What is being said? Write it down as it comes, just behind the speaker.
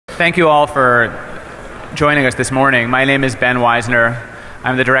thank you all for joining us this morning. My name is Ben Wizner.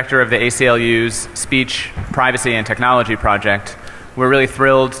 I'm the director of the ACLU's Speech, Privacy, and Technology Project. We're really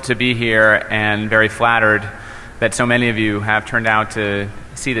thrilled to be here and very flattered that so many of you have turned out to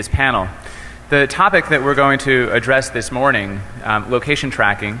see this panel. The topic that we're going to address this morning, location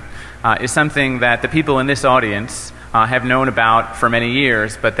tracking, is something that the people in this audience have known about for many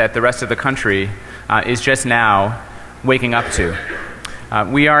years, but that the rest of the country is just now waking up to.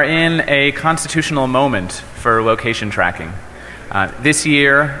 We are in a constitutional moment for location tracking. This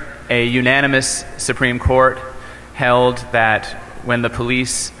year, a unanimous Supreme Court held that when the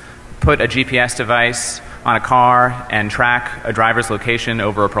police put a GPS device on a car and track a driver's location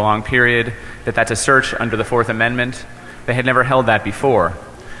over a prolonged period, that's a search under the Fourth Amendment. They had never held that before.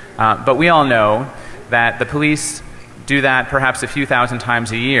 But we all know that the police do that perhaps a few thousand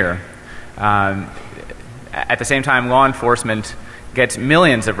times a year. At the same time, law enforcement gets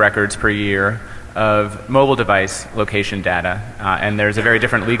millions of records per year of mobile device location data, and there's a very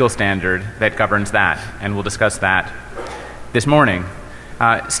different legal standard that governs that, and we'll discuss that this morning.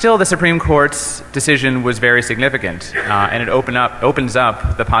 Still, the Supreme Court's decision was very significant, and it opens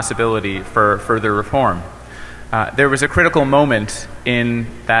up the possibility for further reform. There was a critical moment in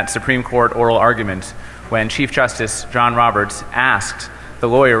that Supreme Court oral argument when Chief Justice John Roberts asked the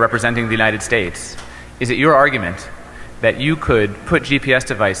lawyer representing the United States, "Is it your argument that you could put GPS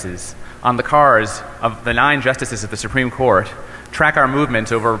devices on the cars of the 9 justices of the Supreme Court, track our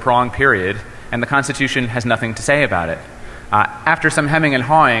movements over a prolonged period, and the Constitution has nothing to say about it?" After some hemming and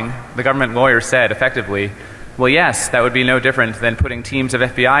hawing, the government lawyer said effectively, "Well, yes, that would be no different than putting teams of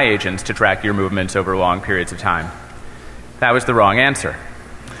FBI agents to track your movements over long periods of time." That was the wrong answer.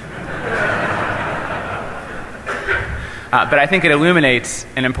 But I think it illuminates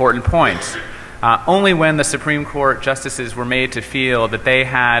an important point. Only when the Supreme Court justices were made to feel that they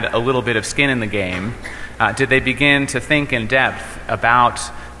had a little bit of skin in the game did they begin to think in depth about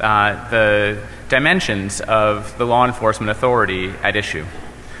the dimensions of the law enforcement authority at issue.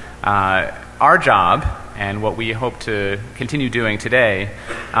 Our job, and what we hope to continue doing today,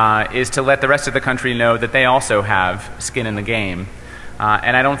 is to let the rest of the country know that they also have skin in the game.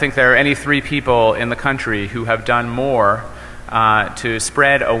 And I don't think there are any 3 people in the country who have done more to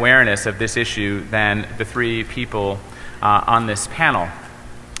spread awareness of this issue than the 3 people on this panel.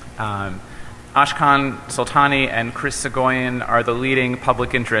 Ashkan, Soltani, and Soghoian are the leading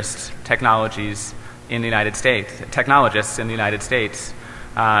public interest technologists in the United States.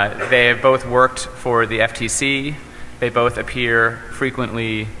 They have both worked for the FTC. They both appear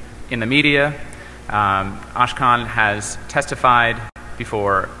frequently in the media. Ashkan has testified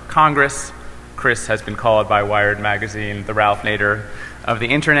before Congress. Chris has been called by Wired magazine the Ralph Nader of the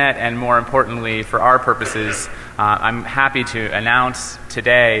internet, and more importantly, for our purposes, I'm happy to announce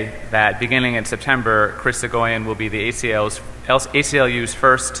today that beginning in September, Soghoian will be the ACLU's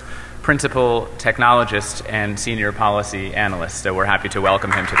first principal technologist and senior policy analyst. So we're happy to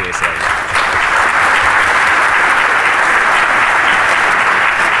welcome him to the ACLU.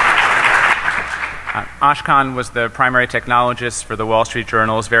 Ashkan was the primary technologist for the Wall Street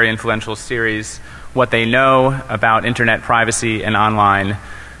Journal's very influential series, What They Know About Internet Privacy and Online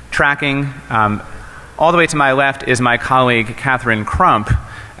Tracking. All the way to my left is my colleague, Catherine Crump,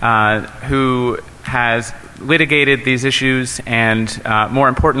 who has litigated these issues and, more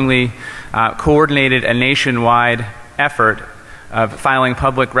importantly, coordinated a nationwide effort of filing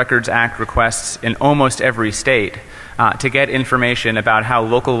Public Records Act requests in almost every state to get information about how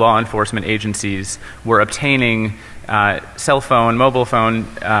local law enforcement agencies were obtaining cell phone, mobile phone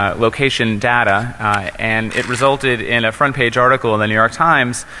location data, and it resulted in a front-page article in the New York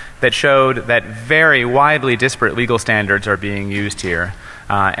Times that showed that very widely disparate legal standards are being used here,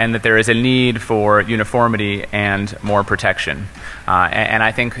 and that there is a need for uniformity and more protection. And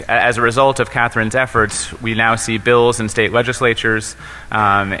I think as a result of Catherine's efforts, we now see bills in state legislatures,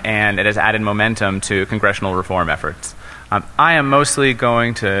 and it has added momentum to congressional reform efforts. I am mostly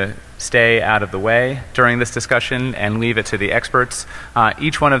going to stay out of the way during this discussion and leave it to the experts.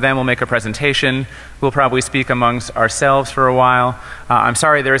 Each one of them will make a presentation. We'll probably speak amongst ourselves for a while. I'm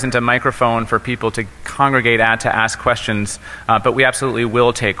sorry there isn't a microphone for people to congregate at to ask questions, but we absolutely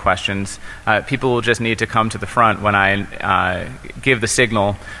will take questions. People will just need to come to the front when I give the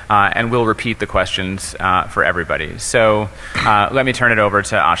signal, and we'll repeat the questions for everybody. So let me turn it over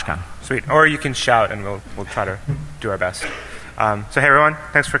to Ashkan. Sweet. Or you can shout and we'll try to do our best. So hey everyone,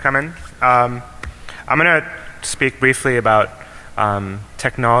 thanks for coming. I'm going to speak briefly about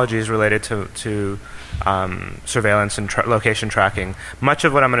technologies related to surveillance and location tracking. Much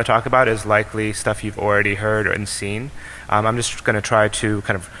of what I'm going to talk about is likely stuff you've already heard and seen. I'm just going to try to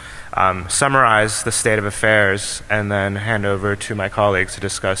kind of summarize the state of affairs and then hand over to my colleagues to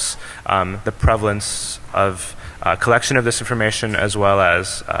discuss the prevalence of collection of this information as well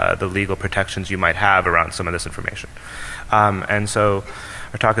as the legal protections you might have around some of this information. And so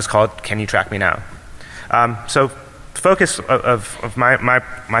our talk is called Can You Track Me Now? So the focus of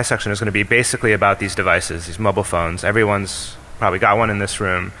my section is going to be basically about these devices, these mobile phones. Everyone's probably got one in this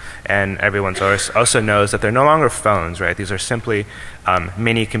room, and everyone also knows that they're no longer phones, right? These are simply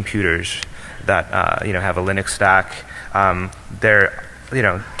mini computers that have a Linux stack. They're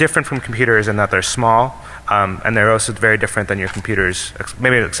different from computers in that they're small, and they're also very different than your computers,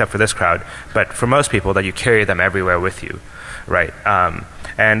 maybe except for this crowd, but for most people that you carry them everywhere with you, right?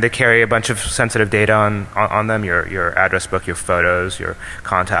 And they carry a bunch of sensitive data on them, your address book, your photos, your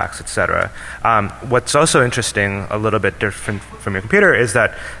contacts, etc. What's also interesting, a little bit different from your computer, is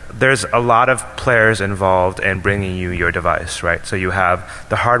that there's a lot of players involved in bringing you your device, right? So you have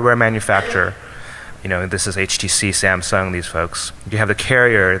the hardware manufacturer. This is HTC, Samsung, these folks. You have the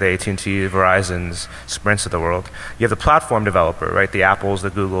carrier, the AT&T, Verizons, Sprints of the world. You have the platform developer, right? The Apples, the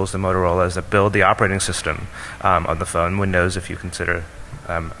Googles, the Motorola's that build the operating system on the phone, Windows if you consider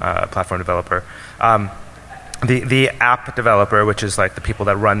a platform developer. The app developer, which is like the people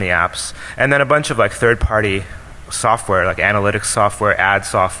that run the apps. And then a bunch of like third-party software, like analytics software, ad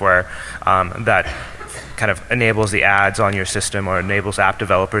software, that kind of enables the ads on your system or enables app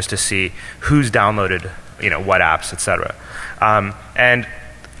developers to see who's downloaded, what apps, etc. And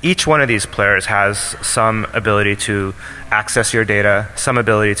each one of these players has some ability to access your data, some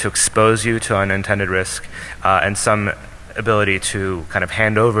ability to expose you to unintended risk, and some ability to kind of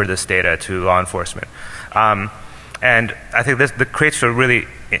hand over this data to law enforcement. And I think this creates a really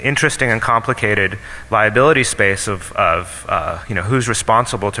interesting and complicated liability space of who's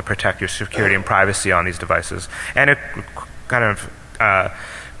responsible to protect your security and privacy on these devices. And it kind of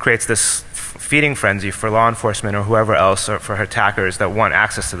creates this feeding frenzy for law enforcement or whoever else, or for attackers that want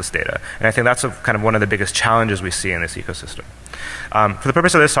access to this data. And I think that's kind of one of the biggest challenges we see in this ecosystem. For the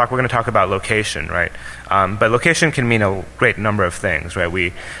purpose of this talk, we're going to talk about location, right? But location can mean a great number of things,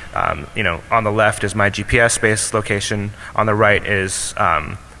 right? On the left is my GPS-based location. On the right is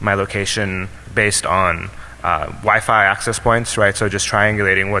my location based on Wi-Fi access points, right? So just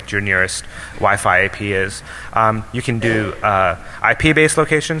triangulating what your nearest Wi-Fi AP is. You can do IP-based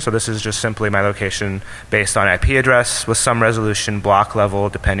location. So this is just simply my location based on IP address with some resolution, block level,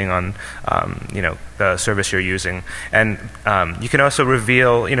 depending on the service you're using. And you can also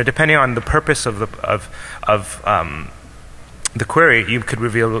reveal, depending on the purpose of the query, you could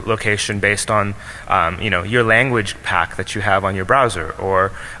reveal location based on your language pack that you have on your browser,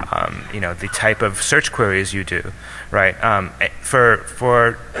 or the type of search queries you do, right?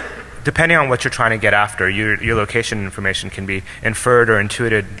 For depending on what you're trying to get after, your location information can be inferred or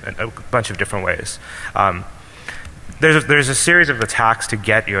intuited a bunch of different ways. There's a series of attacks to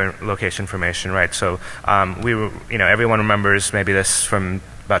get your location information, right? So everyone remembers maybe this from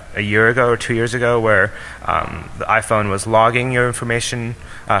about a year ago or 2 years ago, where the iPhone was logging your information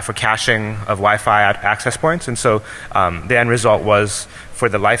for caching of Wi-Fi access points. And so the end result was, for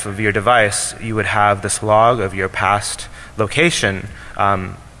the life of your device, you would have this log of your past location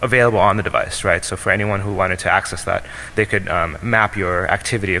available on the device, right? So for anyone who wanted to access that, they could map your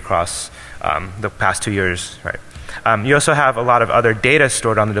activity across the past 2 years, right? You also have a lot of other data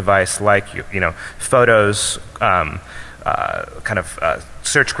stored on the device, like photos,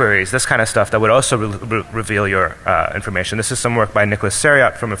 search queries, this kind of stuff that would also reveal your information. This is some work by Nicholas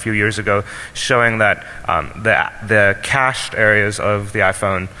Seriat from a few years ago, showing that the cached areas of the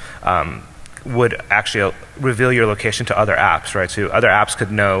iPhone would actually reveal your location to other apps, right? So other apps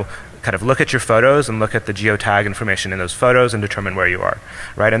could look at your photos and look at the geotag information in those photos and determine where you are,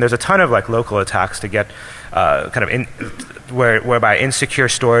 right? And there's a ton of local attacks to get whereby insecure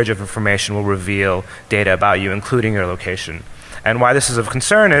storage of information will reveal data about you, including your location. And why this is of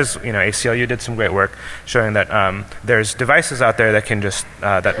concern is, ACLU did some great work showing that there's devices out there that can just,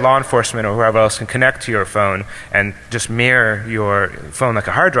 that law enforcement or whoever else can connect to your phone and just mirror your phone like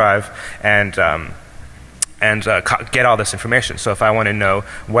a hard drive and get all this information. So if I want to know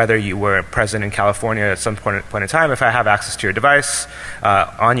whether you were present in California at some point in time, if I have access to your device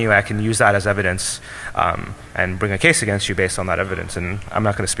on you, I can use that as evidence and bring a case against you based on that evidence. And I'm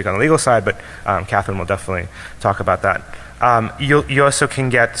not going to speak on the legal side, but Catherine will definitely talk about that. You also can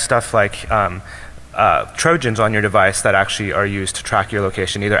get stuff like Trojans on your device that actually are used to track your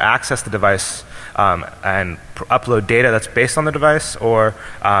location, either access the device and upload data that's based on the device, or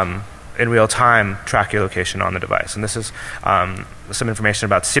in real time track your location on the device. And this is some information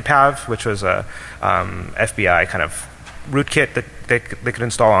about CPAV, which was a FBI kind of rootkit that they could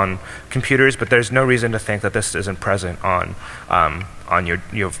install on computers, but there's no reason to think that this isn't present on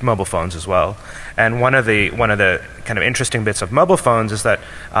your mobile phones as well. And one of the kind of interesting bits of mobile phones is that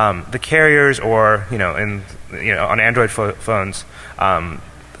the carriers, or on Android phones,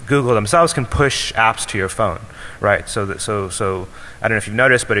 Google themselves can push apps to your phone, right? So I don't know if you've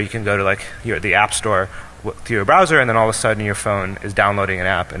noticed, but you can go to like the App Store through your browser, and then all of a sudden your phone is downloading an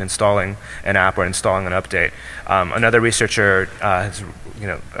app and installing an app or installing an update. Another researcher has,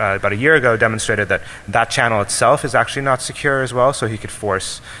 about a year ago demonstrated that that channel itself is actually not secure as well, so he could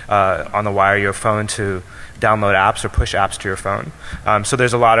force on the wire your phone to download apps or push apps to your phone. So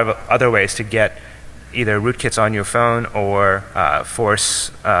there's a lot of other ways to get either rootkits on your phone or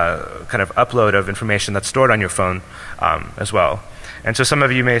force kind of upload of information that's stored on your phone as well. And so some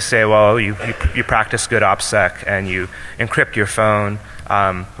of you may say, well, you practice good OPSEC and you encrypt your phone.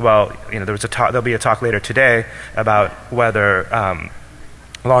 Well, there'll be a talk later today about whether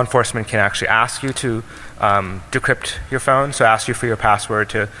law enforcement can actually ask you to decrypt your phone, so ask you for your password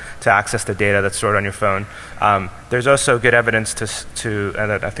to access the data that's stored on your phone. There's also good evidence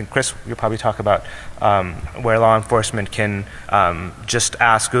and I think Chris, you'll probably talk about where law enforcement can just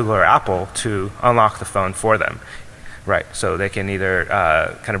ask Google or Apple to unlock the phone for them. Right, so they can either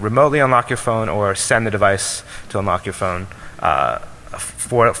kind of remotely unlock your phone or send the device to unlock your phone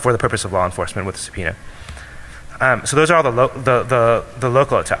for the purpose of law enforcement with a subpoena. So those are all the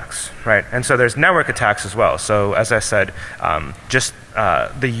local attacks, right? And so there's network attacks as well. So as I said, just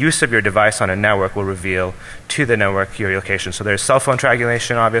the use of your device on a network will reveal to the network your location. So there's cell phone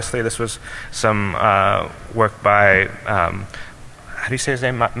triangulation, obviously. This was some work by, how do you say his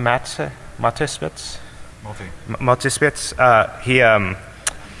name? Mate Spitz? Multispitz.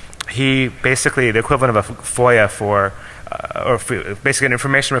 He basically the equivalent of a FOIA basically an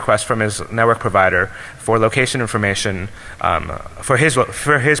information request from his network provider for location information, for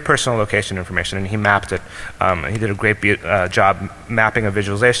his personal location information, and he mapped it. He did a great job mapping a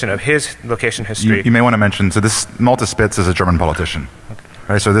visualization of his location history. You may want to mention, so this Multispitz is a German politician. Okay.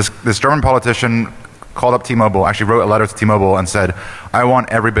 Right, so this German politician called up T-Mobile, actually wrote a letter to T-Mobile and said, I want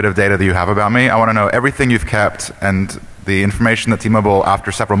every bit of data that you have about me. I want to know everything you've kept, and the information that T-Mobile,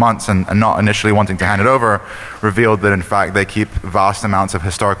 after several months and not initially wanting to hand it over, revealed that in fact they keep vast amounts of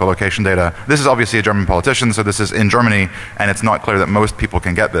historical location data. This is obviously a German politician, so this is in Germany, and it's not clear that most people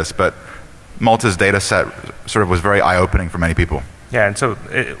can get this, but Malta's data set sort of was very eye-opening for many people. Yeah, and so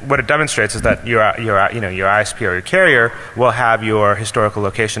what it demonstrates is that your ISP or your carrier will have your historical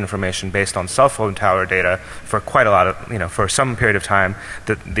location information based on cell phone tower data for quite a lot of, for some period of time.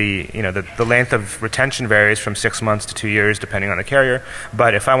 The length of retention varies from 6 months to 2 years depending on the carrier.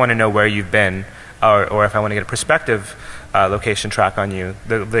 But if I want to know where you've been, or if I want to get a prospective location track on you,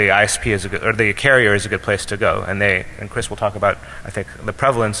 the ISP is the carrier is a good place to go. And Chris will talk about, I think, the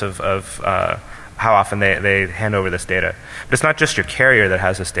prevalence of how often they hand over this data. But it's not just your carrier that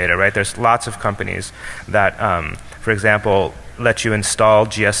has this data, right? There's lots of companies that, for example, let you install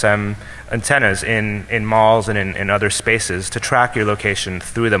GSM antennas in malls and in other spaces to track your location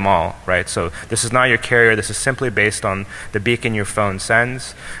through the mall, right? So this is not your carrier. This is simply based on the beacon your phone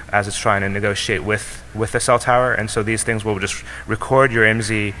sends as it's trying to negotiate with the cell tower. And so these things will just record your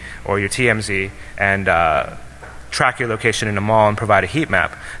MZ or your TMZ and track your location in a mall and provide a heat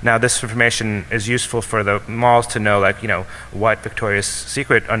map. Now this information is useful for the malls to know, like, what Victoria's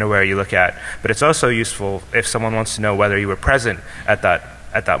Secret underwear you look at, but it's also useful if someone wants to know whether you were present at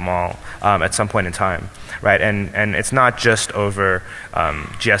that mall at some point in time, right? And it's not just over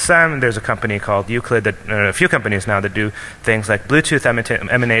GSM. There's a company called Euclid, a few companies now that do things like Bluetooth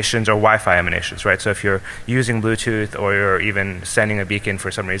emanations or Wi-Fi emanations, right? So if you're using Bluetooth or you're even sending a beacon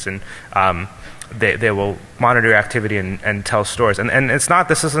for some reason, they will monitor your activity and tell stores. And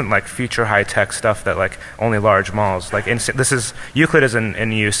this isn't like future high-tech stuff that like only large malls. Like Euclid is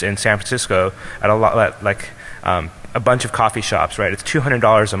in use in San Francisco at a bunch of coffee shops, right? It's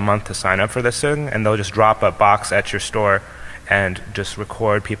 $200 a month to sign up for this thing, and they'll just drop a box at your store and just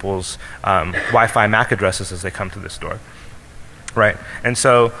record people's Wi-Fi MAC addresses as they come to the store. Right, and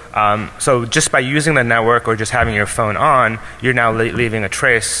so just by using the network or just having your phone on, you're now leaving a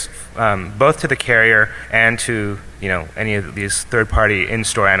trace both to the carrier and to any of these third-party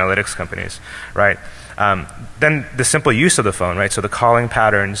in-store analytics companies, right? Then the simple use of the phone, right? So the calling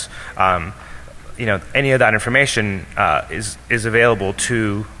patterns, any of that information is available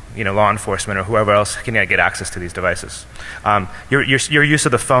to law enforcement or whoever else can get access to these devices. Your use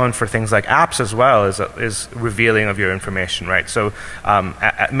of the phone for things like apps as well is revealing of your information, right? So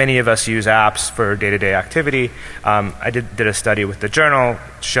many of us use apps for day-to-day activity. I did a study with the journal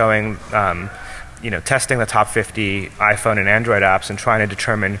showing testing the top 50 iPhone and Android apps and trying to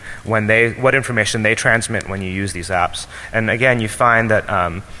determine what information they transmit when you use these apps. And again, you find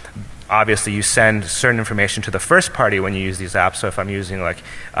that obviously you send certain information to the first party when you use these apps. So if I'm using like,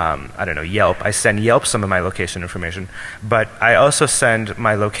 I don't know, Yelp, I send Yelp some of my location information. But I also send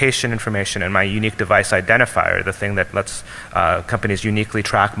my location information and my unique device identifier, the thing that lets companies uniquely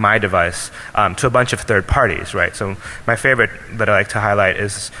track my device, to a bunch of third parties, right? So my favorite that I like to highlight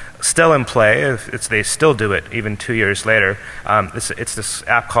is still in play. They still do it even 2 years later. It's this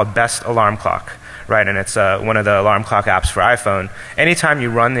app called Best Alarm Clock. Right, and it's one of the alarm clock apps for iPhone. Anytime you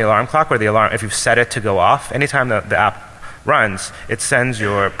run the alarm clock or the alarm, if you've set it to go off, anytime the app runs, it sends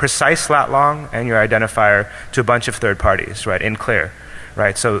your precise lat long and your identifier to a bunch of third parties, right, in clear.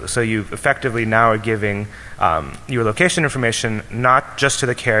 Right, so you effectively now are giving your location information not just to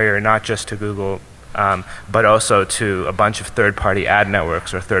the carrier, not just to Google, but also to a bunch of third-party ad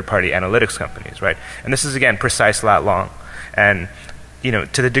networks or third-party analytics companies, right? And this is, again, precise lat long. And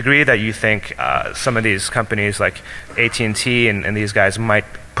to the degree that you think some of these companies like AT&T and these guys might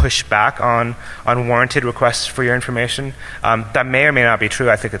push back on unwarranted requests for your information, that may or may not be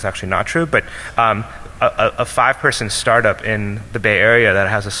true. I think it's actually not true. But a 5-person startup in the Bay Area that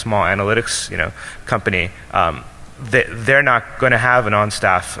has a small analytics company, they're not going to have an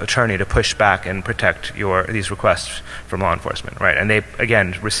on-staff attorney to push back and protect these requests from law enforcement, right? And they,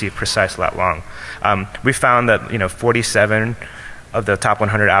 again, receive precise lat long. We found that 47 of the top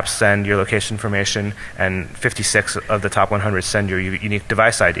 100 apps send your location information, and 56 of the top 100 send your unique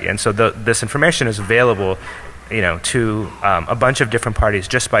device ID. And so this information is available, to a bunch of different parties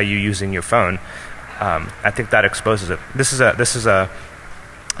just by you using your phone. I think that exposes it. This is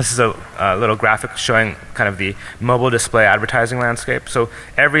a little graphic showing kind of the mobile display advertising landscape. So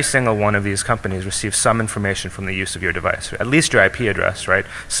every single one of these companies receives some information from the use of your device, at least your IP address, right?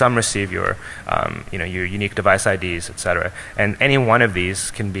 Some receive your, your unique device IDs, et cetera. And any one of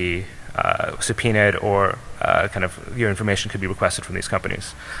these can be subpoenaed or kind of your information could be requested from these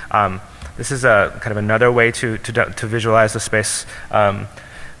companies. This is kind of another way to visualize the space.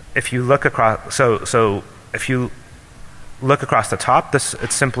 If you look across, so if you look across the top,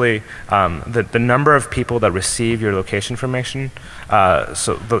 it's simply the number of people that receive your location information.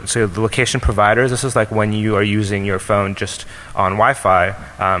 So the location providers, this is like when you are using your phone just on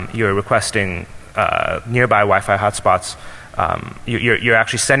Wi-Fi, you're requesting nearby Wi-Fi hotspots. You're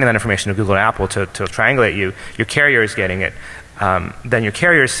actually sending that information to Google and Apple to triangulate you. Your carrier is getting it. Then your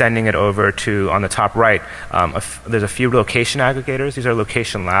carrier is sending it over to, on the top right, there's a few location aggregators. These are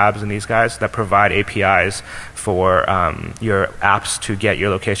location labs and these guys that provide APIs for your apps to get your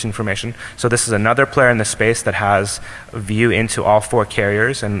location information. So this is another player in the space that has a view into all 4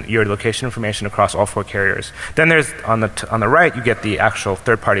 carriers and your location information across all 4 carriers. Then there's, on the right, you get the actual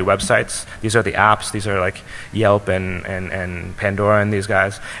third-party websites. These are the apps. These are like Yelp and Pandora and these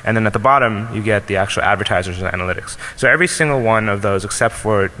guys. And then at the bottom, you get the actual advertisers and analytics. So every single one of those, except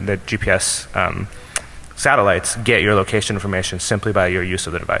for the GPS satellites, get your location information simply by your use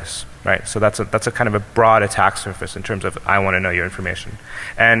of the device, right? So that's a kind of a broad attack surface in terms of I want to know your information.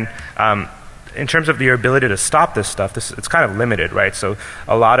 And in terms of your ability to stop this stuff, it's kind of limited, right? So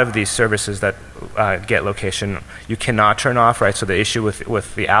a lot of these services that get location, you cannot turn off, right? So the issue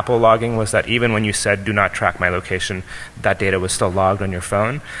with the Apple logging was that even when you said do not track my location, that data was still logged on your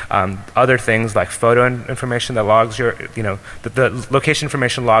phone. Other things like photo information that logs your, the location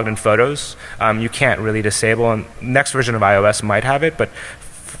information logged in photos, you can't really disable. And next version of iOS might have it, but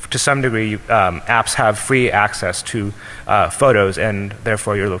to some degree, apps have free access to photos and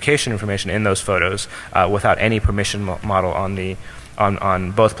therefore your location information in those photos without any permission model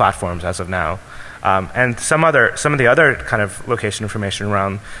on both platforms as of now. And some of the other kind of location information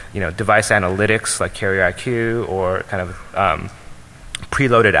around device analytics like Carrier IQ or kind of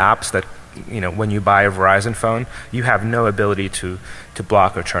preloaded apps that when you buy a Verizon phone, you have no ability to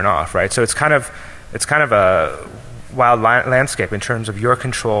block or turn off, right? So it's kind of a wild landscape in terms of your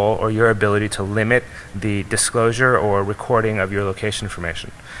control or your ability to limit the disclosure or recording of your location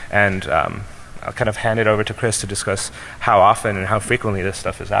information. And I'll kind of hand it over to Chris to discuss how often and how frequently this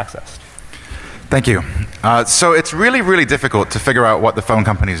stuff is accessed. Thank you. So it's really, really difficult to figure out what the phone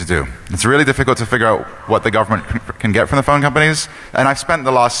companies do. It's really difficult to figure out what the government can get from the phone companies. And I've spent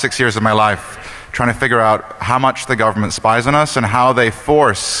the last 6 years of my life trying to figure out how much the government spies on us and how they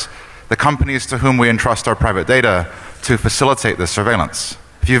force the companies to whom we entrust our private data to facilitate this surveillance.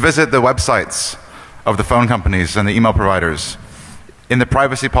 If you visit the websites of the phone companies and the email providers, in the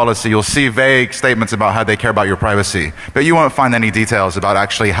privacy policy, you'll see vague statements about how they care about your privacy, but you won't find any details about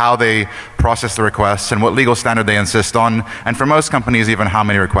actually how they process the requests and what legal standard they insist on, and for most companies, even how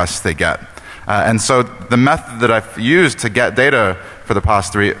many requests they get. And so the method that I've used to get data for the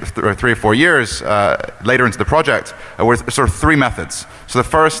past 3 or 4 years later into the project were sort of 3 methods. So the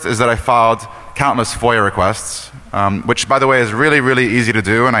first is that I filed countless FOIA requests, which, by the way, is really, really easy to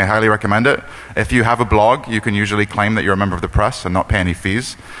do, and I highly recommend it. If you have a blog, you can usually claim that you're a member of the press and not pay any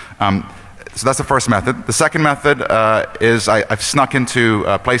fees. So that's the first method. The second method is I've snuck into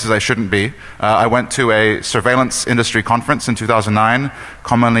places I shouldn't be. I went to a surveillance industry conference in 2009,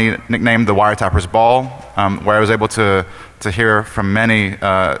 commonly nicknamed the Wiretappers Ball, where I was able to hear from many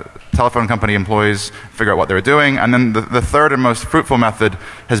telephone company employees, figure out what they were doing. And then the third and most fruitful method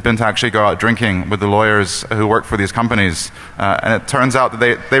has been to actually go out drinking with the lawyers who work for these companies. And it turns out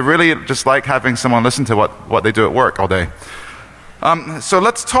that they really just like having someone listen to what they do at work all day. So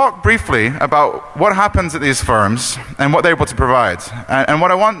let's talk briefly about what happens at these firms and what they're able to provide. And what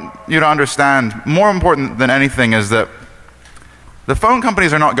I want you to understand, more important than anything, is that the phone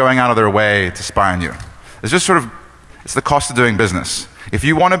companies are not going out of their way to spy on you. It's just it's the cost of doing business. If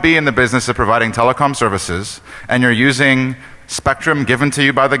you want to be in the business of providing telecom services and you're using spectrum given to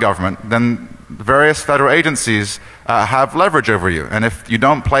you by the government, then various federal agencies have leverage over you. And if you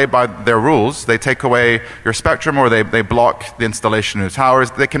don't play by their rules, they take away your spectrum or they block the installation of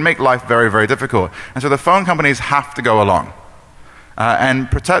towers. They can make life very, very difficult. And so the phone companies have to go along. And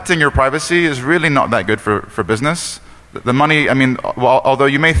protecting your privacy is really not that good for business. The money, I mean, although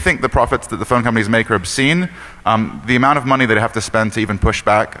you may think the profits that the phone companies make are obscene, the amount of money they'd have to spend to even push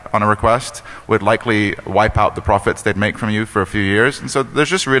back on a request would likely wipe out the profits they'd make from you for a few years. And so there's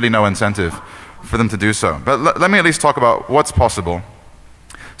just really no incentive for them to do so. But let me at least talk about what's possible.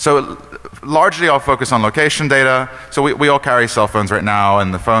 So largely I'll focus on location data. So we all carry cell phones right now,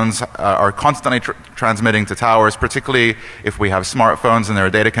 and the phones are constantly transmitting to towers, particularly if we have smartphones and there are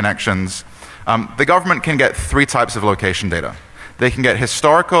data connections. The government can get 3 types of location data. They can get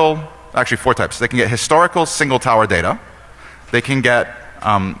actually 4 types. They can get historical single tower data. They can get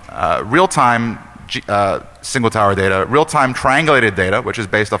real-time single tower data, real-time triangulated data, which is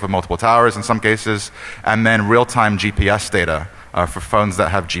based off of multiple towers in some cases, and then real-time GPS data for phones that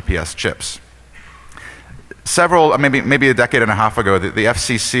have GPS chips. Maybe a decade and a half ago, the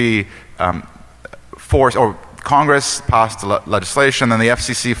FCC Congress passed legislation, and the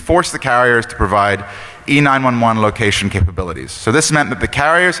FCC forced the carriers to provide E911 location capabilities. So this meant that the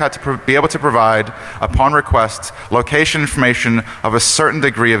carriers had to be able to provide, upon request, location information of a certain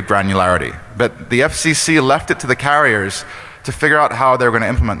degree of granularity. But the FCC left it to the carriers to figure out how they were going to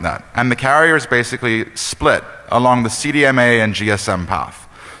implement that. And the carriers basically split along the CDMA and GSM path.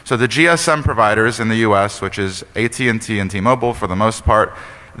 So the GSM providers in the US, which is AT&T and T-Mobile for the most part,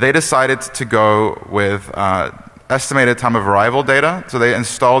 they decided to go with estimated time of arrival data. So they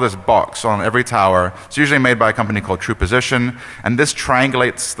install this box on every tower. It's usually made by a company called True Position, and this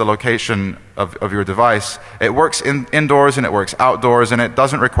triangulates the location of your device. It works indoors and it works outdoors, and it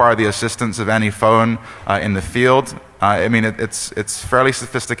doesn't require the assistance of any phone in the field. I mean, it's fairly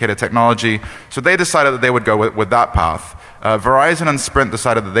sophisticated technology. So they decided that they would go with that path. Verizon and Sprint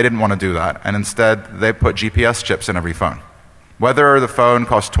decided that they didn't want to do that, and instead they put GPS chips in every phone. Whether the phone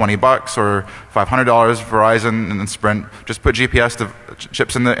costs $20 or $500, Verizon and Sprint just put GPS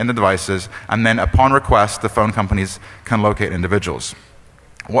chips in the devices, and then upon request, the phone companies can locate individuals.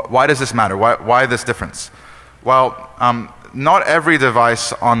 Why does this matter? Why this difference? Well, not every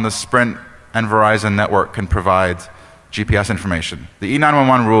device on the Sprint and Verizon network can provide GPS information. The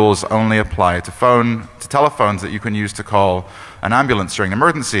E911 rules only apply to telephones that you can use to call an ambulance during an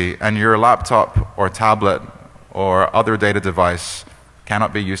emergency, and your laptop or tablet or other data device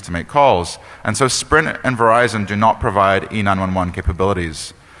cannot be used to make calls. And so Sprint and Verizon do not provide E911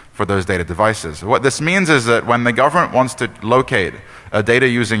 capabilities for those data devices. What this means is that when the government wants to locate a data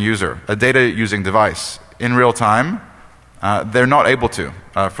using user, a data using device in real time, they're not able to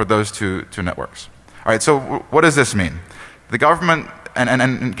for those two networks. All right, so what does this mean? The government,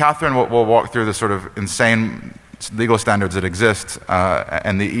 and Catherine will walk through the sort of insane legal standards that exist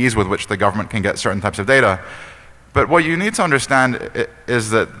and the ease with which the government can get certain types of data. But what you need to understand is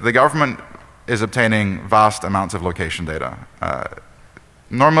that the government is obtaining vast amounts of location data.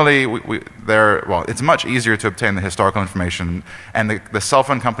 Normally, it's much easier to obtain the historical information, and the cell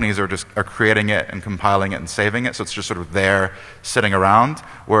phone companies are creating it and compiling it and saving it, so it's just sort of there sitting around.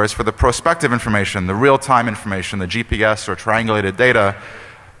 Whereas for the prospective information, the real-time information, the GPS or triangulated data,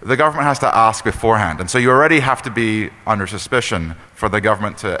 the government has to ask beforehand. And so you already have to be under suspicion for the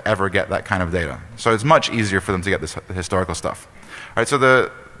government to ever get that kind of data. So it's much easier for them to get this historical stuff. All right, so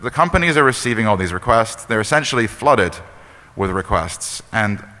the companies are receiving all these requests. They're essentially flooded with requests.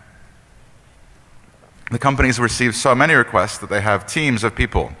 And the companies receive so many requests that they have teams of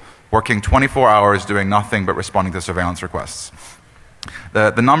people working 24 hours doing nothing but responding to surveillance requests.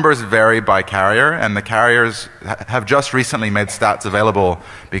 The numbers vary by carrier, and the carriers have just recently made stats available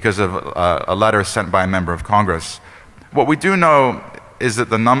because of a letter sent by a member of Congress. What we do know is that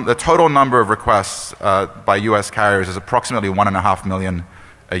the total number of requests by US carriers is approximately 1.5 million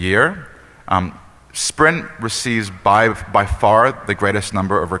a year. Sprint receives by far the greatest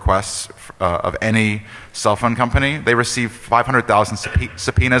number of requests of any cell phone company. They receive 500,000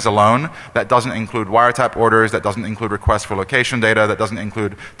 subpoenas alone. That doesn't include wiretap orders, that doesn't include requests for location data, that doesn't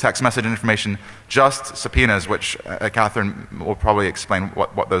include text message information, just subpoenas, which Catherine will probably explain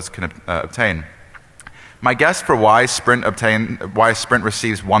what those can obtain. My guess for why Sprint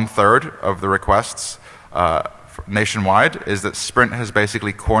receives 1/3 of the requests nationwide is that Sprint has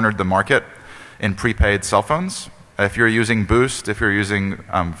basically cornered the market in prepaid cell phones. If you're using Boost, if you're using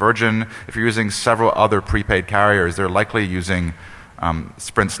Virgin, if you're using several other prepaid carriers, they're likely using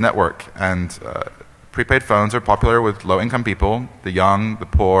Sprint's network. And prepaid phones are popular with low-income people, the young, the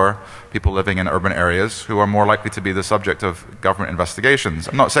poor, people living in urban areas who are more likely to be the subject of government investigations.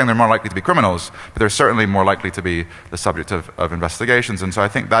 I'm not saying they're more likely to be criminals, but they're certainly more likely to be the subject of investigations. And so I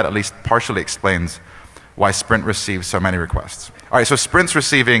think that at least partially explains why Sprint receives so many requests. All right, so Sprint's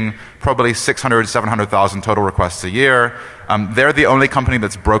receiving probably 600, 700,000 total requests a year. They're the only company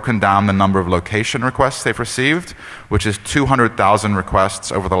that's broken down the number of location requests they've received, which is 200,000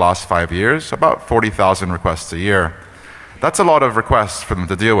 requests over the last 5 years, about 40,000 requests a year. That's a lot of requests for them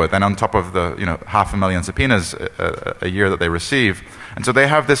to deal with, and on top of the 500,000 subpoenas a year that they receive. And so they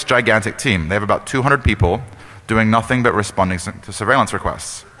have this gigantic team. They have about 200 people doing nothing but responding to surveillance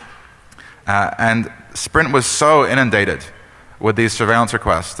requests. And Sprint was so inundated with these surveillance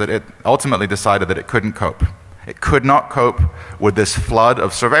requests that it ultimately decided that it couldn't cope. It could not cope with this flood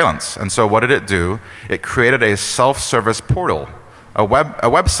of surveillance. And so what did it do? It created a self-service portal, a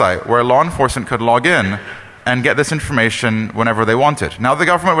website where law enforcement could log in and get this information whenever they wanted. Now the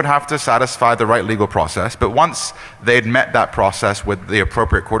government would have to satisfy the right legal process, but once they'd met that process with the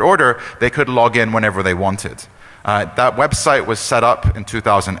appropriate court order, they could log in whenever they wanted. That website was set up in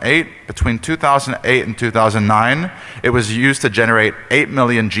 2008. Between 2008 and 2009, it was used to generate 8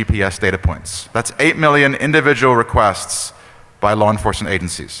 million GPS data points. That's 8 million individual requests by law enforcement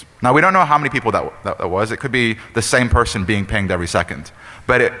agencies. Now, we don't know how many people that was. It could be the same person being pinged every second.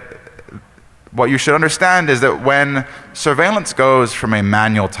 But what you should understand is that when surveillance goes from a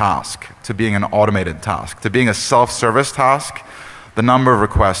manual task to being an automated task, to being a self-service task, the number of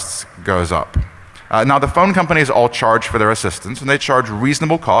requests goes up. Now, the phone companies all charge for their assistance, and they charge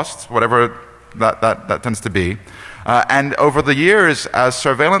reasonable costs, whatever that tends to be. And over the years, as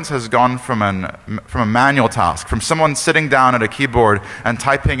surveillance has gone from a manual task, from someone sitting down at a keyboard and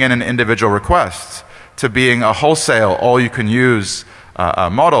typing in an individual request, to being a wholesale, all-you-can-use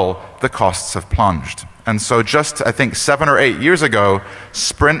model, the costs have plunged. And so just, I think, 7 or 8 years ago,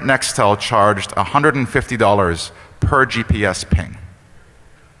 Sprint Nextel charged $150 per GPS ping.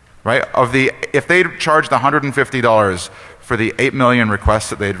 Right? If they'd charged $150 for the 8 million requests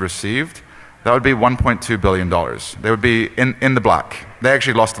that they'd received, that would be $1.2 billion. They would be in the black. They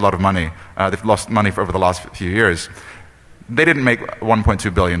actually lost a lot of money. They've lost money over the last few years. They didn't make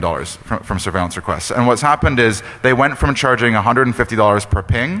 $1.2 billion from surveillance requests. And what's happened is they went from charging $150 per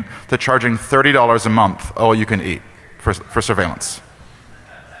ping to charging $30 a month, all you can eat, for surveillance.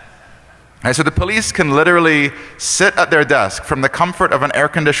 Right, so the police can literally sit at their desk from the comfort of an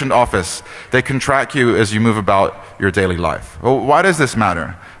air-conditioned office. They can track you as you move about your daily life. Well, why does this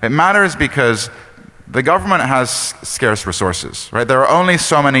matter? It matters because the government has scarce resources. Right? There are only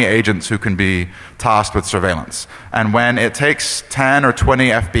so many agents who can be tasked with surveillance. And when it takes 10 or 20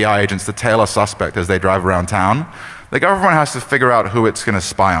 FBI agents to tail a suspect as they drive around town, the government has to figure out who it's going to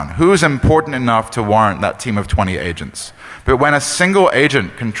spy on. Who's important enough to warrant that team of 20 agents? But when a single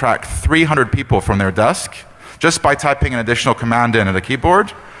agent can track 300 people from their desk, just by typing an additional command in at a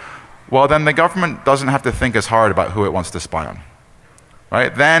keyboard, well, then the government doesn't have to think as hard about who it wants to spy on.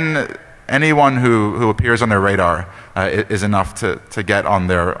 Right? Then anyone who appears on their radar is enough to get on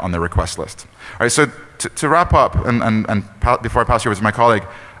their request list. All right, so to wrap up, and before I pass you over to my colleague,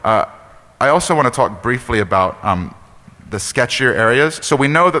 I also want to talk briefly about the sketchier areas. So we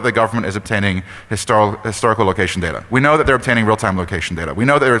know that the government is obtaining historical location data. We know that they're obtaining real-time location data. We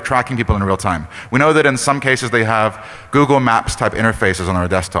know that they're tracking people in real time. We know that in some cases they have Google Maps type interfaces on our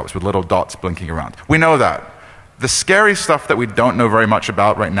desktops with little dots blinking around. We know that. The scary stuff that we don't know very much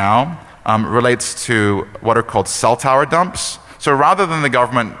about right now relates to what are called cell tower dumps. So rather than the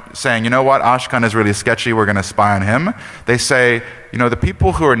government saying, you know what, Ashkan is really sketchy, we're going to spy on him, they say, you know, the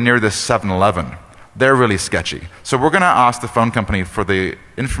people who are near this 7-Eleven, they're really sketchy. So we're going to ask the phone company for the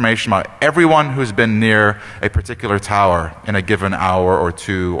information about everyone who's been near a particular tower in a given hour or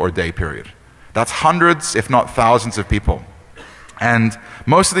two or day period. That's hundreds, if not thousands of people. And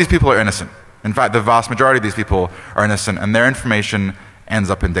most of these people are innocent. In fact, the vast majority of these people are innocent, and their information ends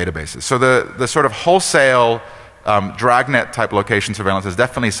up in databases. So the sort of wholesale dragnet type location surveillance is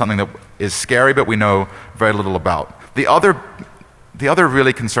definitely something that is scary, but we know very little about. The other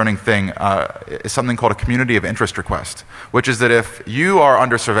really concerning thing is something called a community of interest request, which is that if you are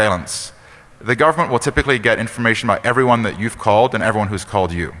under surveillance, the government will typically get information about everyone that you've called and everyone who's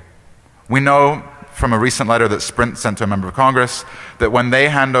called you. We know from a recent letter that Sprint sent to a member of Congress that when they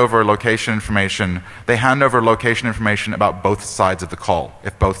hand over location information, they hand over location information about both sides of the call,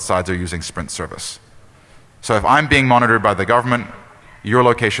 if both sides are using Sprint service. So if I'm being monitored by the government, your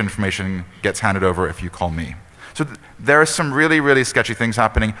location information gets handed over if you call me. So there are some really, really sketchy things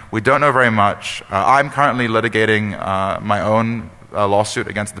happening. We don't know very much. I'm currently litigating my own lawsuit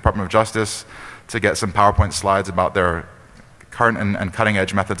against the Department of Justice to get some PowerPoint slides about their current and cutting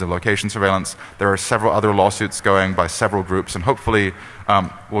edge methods of location surveillance. There are several other lawsuits going by several groups, and hopefully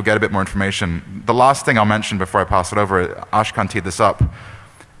we'll get a bit more information. The last thing I'll mention before I pass it over, Ashkan teed this up.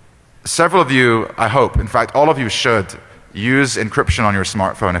 Several of you, I hope, in fact all of you should, use encryption on your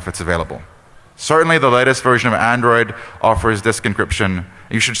smartphone if it's available. Certainly the latest version of Android offers disk encryption.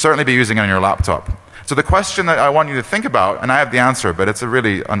 You should certainly be using it on your laptop. So the question that I want you to think about, and I have the answer, but it's a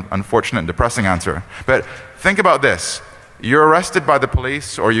really unfortunate and depressing answer, but think about this. You're arrested by the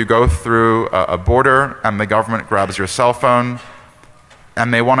police, or you go through a border and the government grabs your cell phone,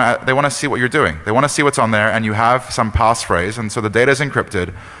 and they want to see what you're doing. They want to see what's on there, and you have some passphrase, and so the data is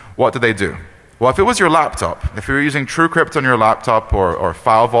encrypted. What do? Well, if it was your laptop, if you were using TrueCrypt on your laptop or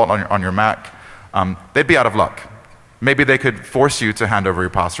FileVault on your Mac, they'd be out of luck. Maybe they could force you to hand over your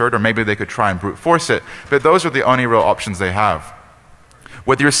password, or maybe they could try and brute force it, but those are the only real options they have.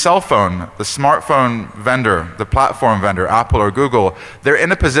 With your cell phone, the smartphone vendor, the platform vendor, Apple or Google, they're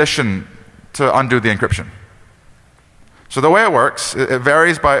in a position to undo the encryption. So the way it works, it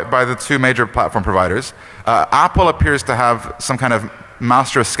varies by the two major platform providers. Apple appears to have some kind of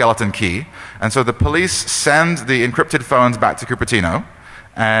master skeleton key, and so the police send the encrypted phones back to Cupertino,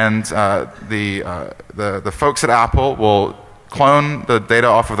 and the folks at Apple will clone the data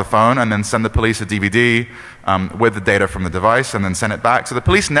off of the phone and then send the police a DVD with the data from the device and then send it back. So the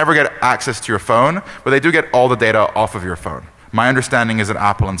police never get access to your phone, but they do get all the data off of your phone. My understanding is that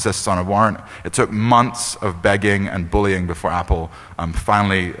Apple insists on a warrant. It took months of begging and bullying before Apple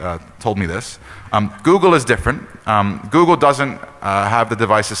finally told me this. Google is different. Google doesn't have the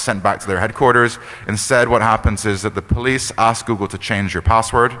devices sent back to their headquarters. Instead, what happens is that the police ask Google to change your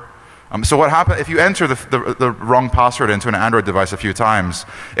password. So what happens if you enter the wrong password into an Android device a few times,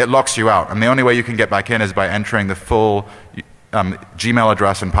 it locks you out. And the only way you can get back in is by entering the full Gmail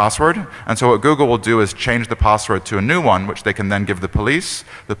address and password. And so what Google will do is change the password to a new one, which they can then give the police.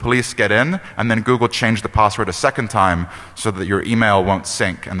 The police get in, and then Google change the password a second time so that your email won't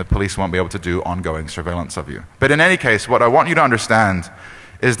sync and the police won't be able to do ongoing surveillance of you. But in any case, what I want you to understand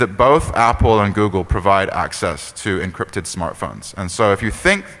is that both Apple and Google provide access to encrypted smartphones. And so if you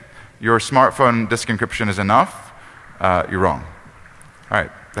think your smartphone disk encryption is enough, you're wrong. All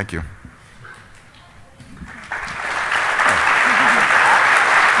right, thank you.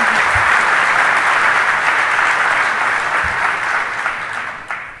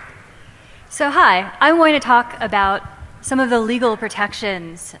 So hi, I'm going to talk about some of the legal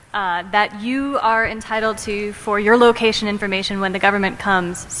protections that you are entitled to for your location information when the government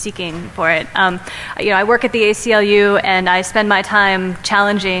comes seeking for it. I work at the ACLU, and I spend my time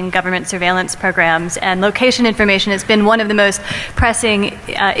challenging government surveillance programs, and location information has been one of the most pressing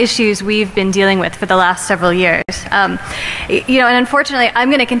issues we've been dealing with for the last several years. And unfortunately, I'm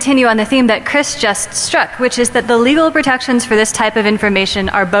going to continue on the theme that Chris just struck, which is that the legal protections for this type of information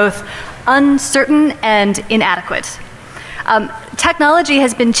are both uncertain and inadequate. Technology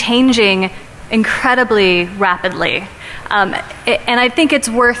has been changing incredibly rapidly. And I think it's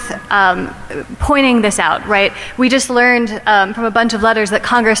worth pointing this out, right? We just learned from a bunch of letters that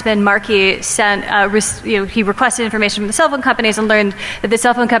Congressman Markey sent, he requested information from the cell phone companies and learned that the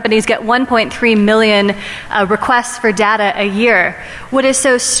cell phone companies get 1.3 million requests for data a year. What is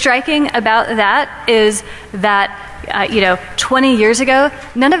so striking about that is that, 20 years ago,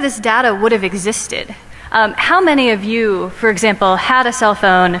 none of this data would have existed. How many of you, for example, had a cell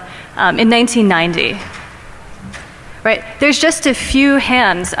phone in 1990? Right? There's just a few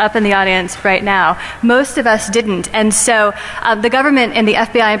hands up in the audience right now. Most of us didn't. And so the government and the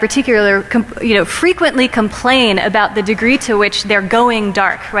FBI in particular frequently complain about the degree to which they're going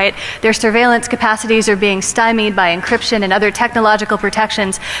dark, right? Their surveillance capacities are being stymied by encryption and other technological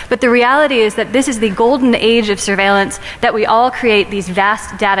protections. But the reality is that this is the golden age of surveillance, that we all create these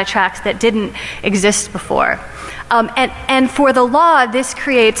vast data tracks that didn't exist before. And for the law, this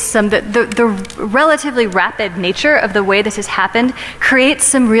creates the relatively rapid nature of the way this has happened creates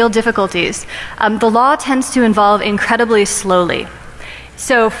some real difficulties. The law tends to evolve incredibly slowly.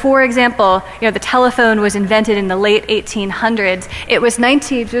 So, for example, the telephone was invented in the late 1800s. It was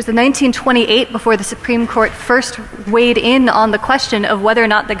 1928 before the Supreme Court first weighed in on the question of whether or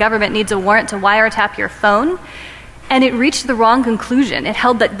not the government needs a warrant to wiretap your phone. And it reached the wrong conclusion. It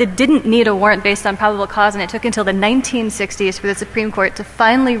held that it didn't need a warrant based on probable cause, and it took until the 1960s for the Supreme Court to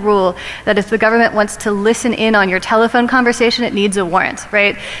finally rule that if the government wants to listen in on your telephone conversation, it needs a warrant,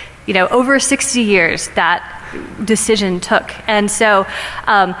 right? Over 60 years that decision took. And so,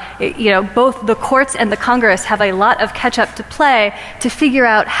 both the courts and the Congress have a lot of catch-up to play to figure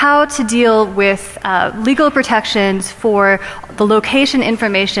out how to deal with legal protections for the location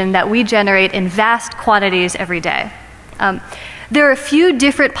information that we generate in vast quantities every day. There are a few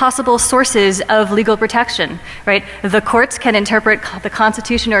different possible sources of legal protection, right? The courts can interpret the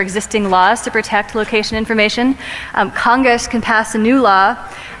Constitution or existing laws to protect location information. Congress can pass a new law.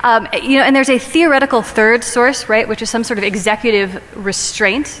 And there's a theoretical third source, right, which is some sort of executive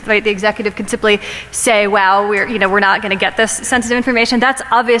restraint, right? The executive can simply say, "Wow, we're not going to get this sensitive information." That's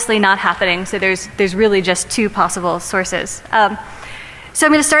obviously not happening. So there's really just two possible sources. So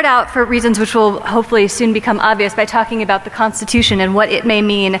I'm going to start out, for reasons which will hopefully soon become obvious, by talking about the Constitution and what it may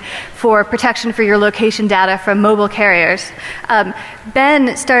mean for protection for your location data from mobile carriers.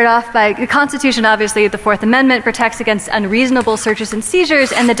 Ben started off by, the Constitution, obviously, the Fourth Amendment protects against unreasonable searches and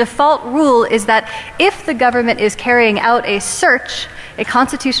seizures, and the default rule is that if the government is carrying out a search, a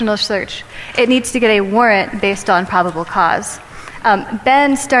constitutional search, it needs to get a warrant based on probable cause.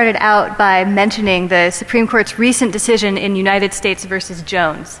 Ben started out by mentioning the Supreme Court's recent decision in United States versus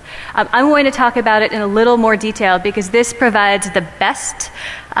Jones. I'm going to talk about it in a little more detail because this provides the best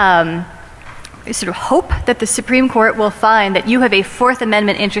sort of hope that the Supreme Court will find that you have a Fourth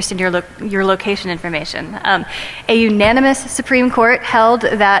Amendment interest in your location information. A unanimous Supreme Court held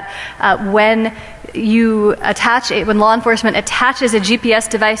that when law enforcement attaches a GPS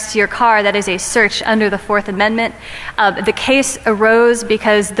device to your car, that is a search under the Fourth Amendment. The case arose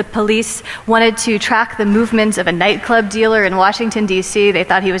because the police wanted to track the movements of a nightclub dealer in Washington, D.C. They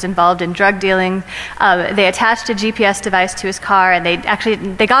thought he was involved in drug dealing. They attached a GPS device to his car, and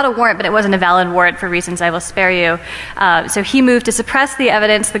they got a warrant, but it wasn't a valid warrant for reasons I will spare you. So he moved to suppress the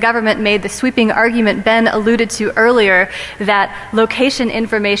evidence. The government made the sweeping argument Ben alluded to earlier that location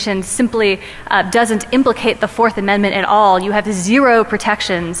information simply doesn't implicate the Fourth Amendment at all. You have zero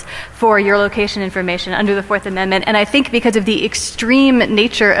protections for your location information under the Fourth Amendment. And I think because of the extreme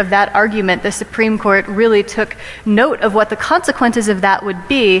nature of that argument, the Supreme Court really took note of what the consequences of that would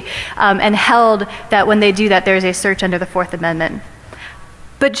be, and held that when they do that, there's a search under the Fourth Amendment.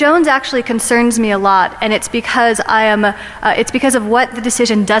 But Jones actually concerns me a lot, and it's because it's because of what the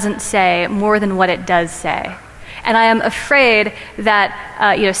decision doesn't say more than what it does say. And I am afraid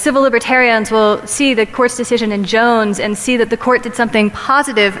that civil libertarians will see the court's decision in Jones and see that the court did something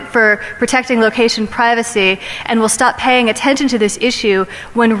positive for protecting location privacy and will stop paying attention to this issue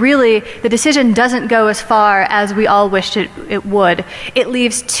when really the decision doesn't go as far as we all wished it would. It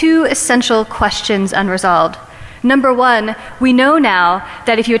leaves two essential questions unresolved. Number one, we know now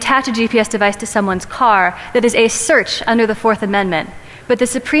that if you attach a GPS device to someone's car, that is a search under the Fourth Amendment. But the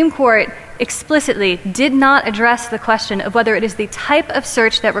Supreme Court explicitly did not address the question of whether it is the type of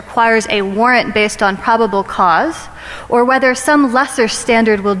search that requires a warrant based on probable cause or whether some lesser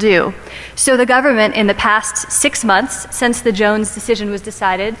standard will do. So the government in the past 6 months since the Jones decision was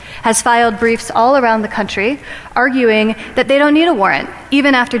decided has filed briefs all around the country arguing that they don't need a warrant,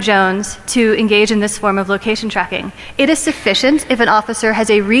 even after Jones, to engage in this form of location tracking. It is sufficient if an officer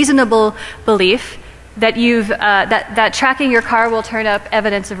has a reasonable belief that that tracking your car will turn up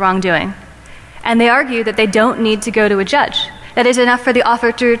evidence of wrongdoing. And they argue that they don't need to go to a judge. That is enough for the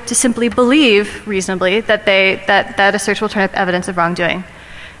officer to simply believe reasonably that that a search will turn up evidence of wrongdoing.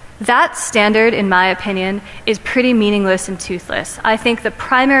 That standard, in my opinion, is pretty meaningless and toothless. I think the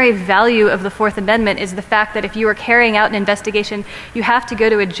primary value of the Fourth Amendment is the fact that if you are carrying out an investigation, you have to go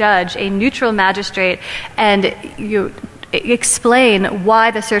to a judge, a neutral magistrate, and you explain why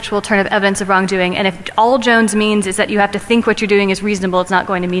the search will turn up evidence of wrongdoing. And if all Jones means is that you have to think what you're doing is reasonable, it's not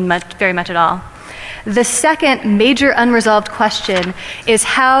going to mean very much at all. The second major unresolved question is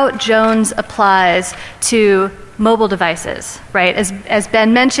how Jones applies to mobile devices, right? As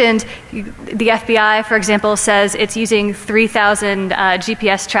Ben mentioned, the FBI, for example, says it's using 3,000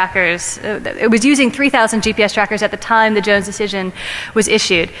 GPS trackers. It was using 3,000 GPS trackers at the time the Jones decision was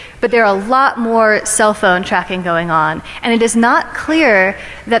issued. But there are a lot more cell phone tracking going on. And it is not clear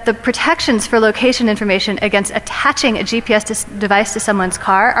that the protections for location information against attaching a GPS device to someone's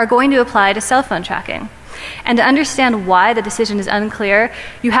car are going to apply to cell phone tracking. And to understand why the decision is unclear,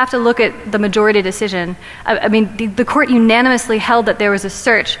 you have to look at the majority decision. I mean, the court unanimously held that there was a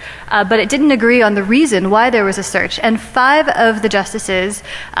search, but it didn't agree on the reason why there was a search. And 5 of the justices,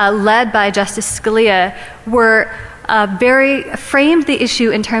 led by Justice Scalia, were framed the issue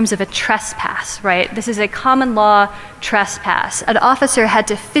in terms of a trespass, right? This is a common law trespass. An officer had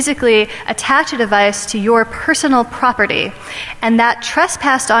to physically attach a device to your personal property, and that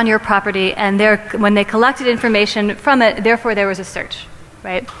trespassed on your property, and when they collected information from it, therefore there was a search,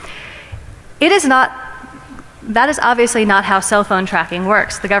 right? That is obviously not how cell phone tracking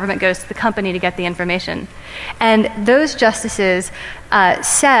works. The government goes to the company to get the information. And those justices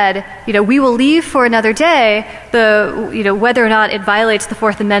said, we will leave for another day whether or not it violates the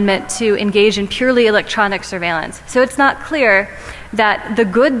Fourth Amendment to engage in purely electronic surveillance. So it's not clear that the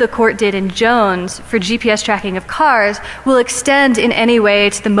good the court did in Jones for GPS tracking of cars will extend in any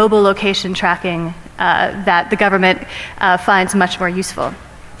way to the mobile location tracking that the government finds much more useful.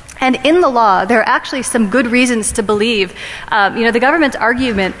 And in the law, there are actually some good reasons to believe, the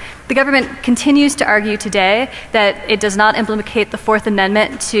government continues to argue today that it does not implicate the Fourth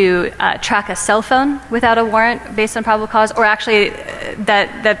Amendment to track a cell phone without a warrant based on probable cause, or actually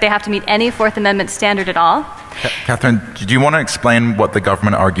that they have to meet any Fourth Amendment standard at all. Catherine, do you want to explain what the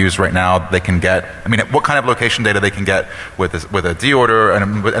government argues right now they can get? I mean, what kind of location data they can get with a D order,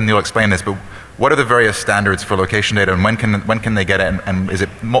 and you'll explain this, but what are the various standards for location data, and when can they get it, and is it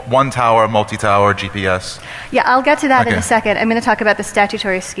one tower, multi-tower, GPS? Yeah, I'll get to that in a second. I'm going to talk about the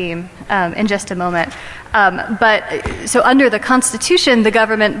statutory scheme in just a moment. So under the Constitution, the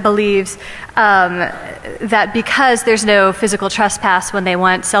government believes that because there's no physical trespass when they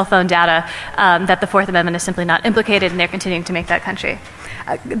want cell phone data, that the Fourth Amendment is simply not implicated, and they're continuing to make that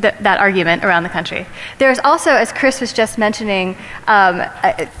that argument around the country. There's also, as Chris was just mentioning,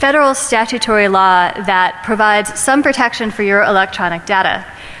 federal statutory law that provides some protection for your electronic data.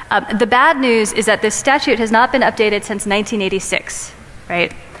 The bad news is that this statute has not been updated since 1986,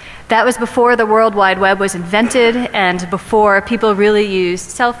 right? That was before the World Wide Web was invented and before people really used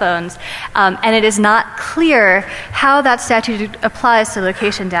cell phones. And it is not clear how that statute applies to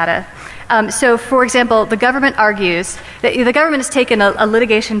location data. So, for example, the government argues that the government has taken a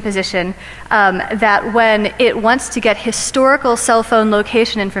litigation position that when it wants to get historical cell phone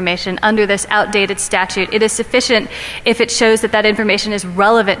location information under this outdated statute, it is sufficient if it shows that that information is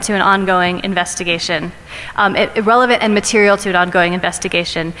relevant to an ongoing investigation, relevant and material to an ongoing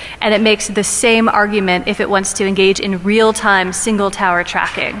investigation. And it makes the same argument if it wants to engage in real-time single-tower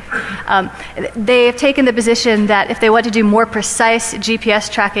tracking. They have taken the position that if they want to do more precise GPS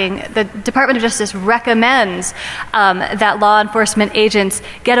tracking, the Department of Justice recommends that law enforcement agents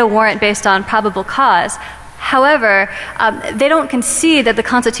get a warrant based on probable cause. However, they don't concede that the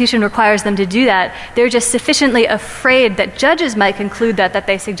Constitution requires them to do that. They're just sufficiently afraid that judges might conclude that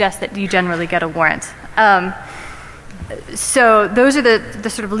they suggest that you generally get a warrant. So those are the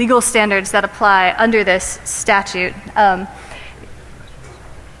sort of legal standards that apply under this statute.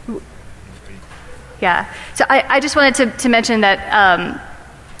 Yeah. So I just wanted to mention that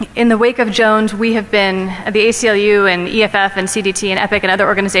in the wake of Jones, we have been, the ACLU and EFF and CDT and EPIC and other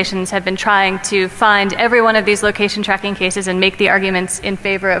organizations have been trying to find every one of these location tracking cases and make the arguments in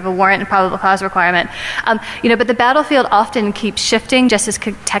favor of a warrant and probable cause requirement. But the battlefield often keeps shifting just as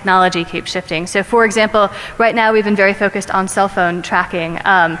technology keeps shifting. So, for example, right now we've been very focused on cell phone tracking,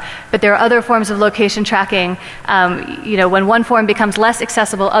 but there are other forms of location tracking. When one form becomes less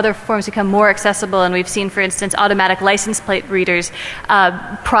accessible, other forms become more accessible, and we've seen, for instance, automatic license plate readers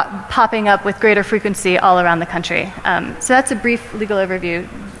popping up with greater frequency all around the country. So that's a brief legal overview.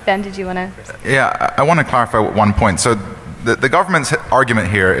 Ben, did you want to? Yeah, I want to clarify one point. So the government's argument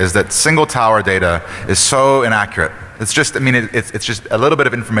here is that single tower data is so inaccurate. It's just, I mean, it's just a little bit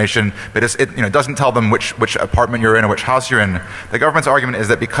of information, but it doesn't tell them which apartment you're in or which house you're in. The government's argument is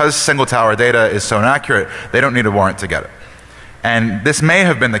that because single tower data is so inaccurate, they don't need a warrant to get it. And this may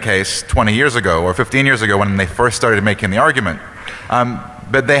have been the case 20 years ago or 15 years ago when they first started making the argument.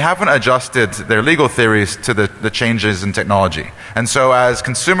 But they haven't adjusted their legal theories to the changes in technology. And so as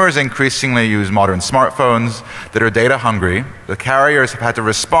consumers increasingly use modern smartphones that are data hungry, the carriers have had to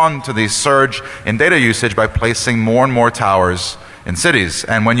respond to the surge in data usage by placing more and more towers in cities.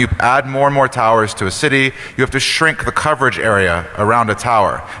 And when you add more and more towers to a city, you have to shrink the coverage area around a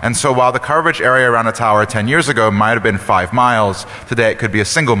tower. And so while the coverage area around a tower 10 years ago might have been 5 miles, today it could be a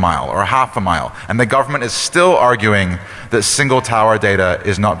single mile or half a mile. And the government is still arguing that single tower data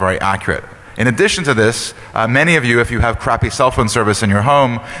is not very accurate. In addition to this, many of you, if you have crappy cell phone service in your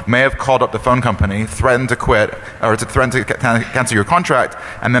home, may have called up the phone company, threatened to quit, or to threaten to cancel your contract,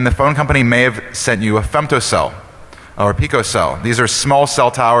 and then the phone company may have sent you a femtocell or picocell. These are small cell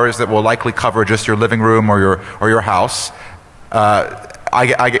towers that will likely cover just your living room or your house.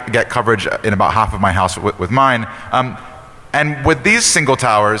 I get coverage in about half of my house with mine. And with these single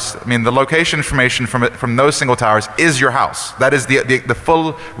towers, I mean, the location information from those single towers is your house. That is the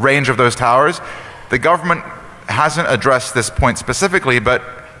full range of those towers. The government hasn't addressed this point specifically, but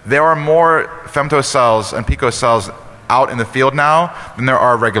there are more femtocells and picocells out in the field now than there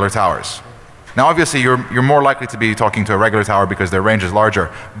are regular towers. Now, obviously, you're more likely to be talking to a regular tower because their range is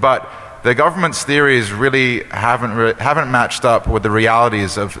larger, but the government's theories really haven't matched up with the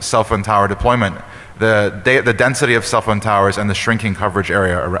realities of cell phone tower deployment, the density of cell phone towers, and the shrinking coverage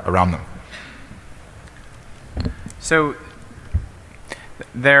area around them. So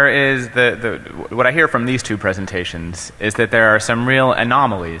there is what I hear from these two presentations is that there are some real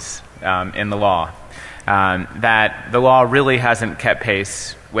anomalies in the law, that the law really hasn't kept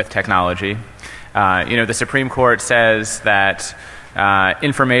pace with technology. The Supreme Court says that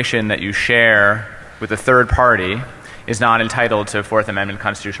information that you share with a third party is not entitled to Fourth Amendment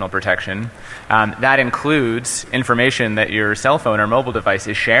constitutional protection. That includes information that your cell phone or mobile device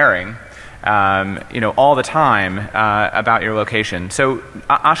is sharing, all the time about your location. So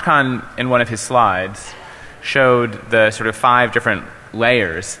Ashkan, in one of his slides, showed the sort of 5 different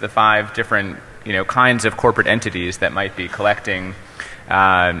layers, the 5 different kinds of corporate entities that might be collecting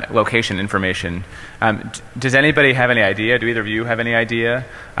location information. Does anybody have any idea? Do either of you have any idea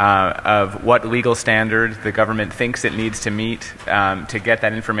of what legal standard the government thinks it needs to meet to get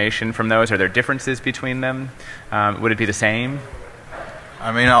that information from those? Are there differences between them? Would it be the same?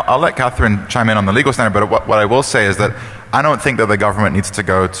 I mean, I'll let Catherine chime in on the legal standard, but what I will say is that I don't think that the government needs to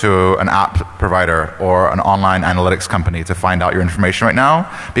go to an app provider or an online analytics company to find out your information right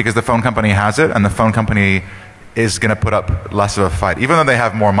now, because the phone company has it, and the phone company is going to put up less of a fight, even though they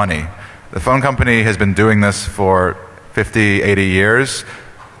have more money. The phone company has been doing this for 50, 80 years.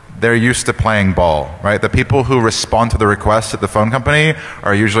 They're used to playing ball, right? The people who respond to the requests at the phone company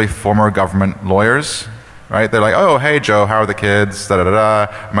are usually former government lawyers, right? They're like, oh, hey, Joe, how are the kids? Da, da, da,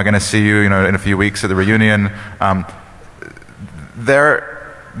 da. Am I going to see you, in a few weeks at the reunion?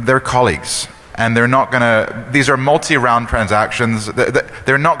 They're colleagues. And they're not going to, these are multi-round transactions,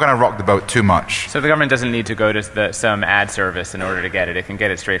 they're not going to rock the boat too much. So the government doesn't need to go to some ad service in order to get it. It can get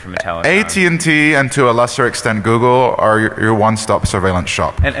it straight from a telephone. AT&T and to a lesser extent Google are your one-stop surveillance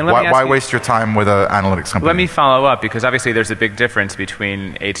shop. And why waste your time with an analytics company? Let me follow up, because obviously there's a big difference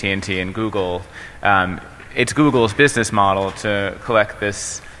between AT&T and Google. It's Google's business model to collect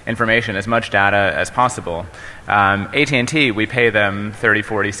this information, as much data as possible. AT&T, we pay them $30,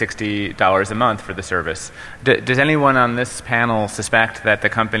 $40, $60 a month for the service. Does anyone on this panel suspect that the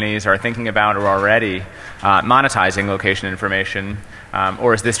companies are thinking about or already monetizing location information,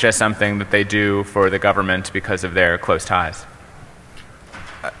 or is this just something that they do for the government because of their close ties?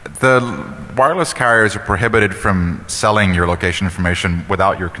 The wireless carriers are prohibited from selling your location information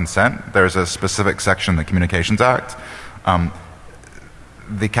without your consent. There's a specific section in the Communications Act.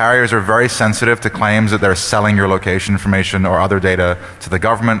 The carriers are very sensitive to claims that they're selling your location information or other data to the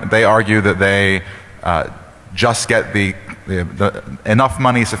government. They argue that they just get enough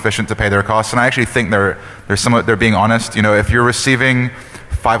money sufficient to pay their costs, and I actually think they're being honest. If you're receiving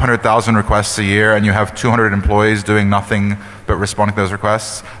 500,000 requests a year and you have 200 employees doing nothing but responding to those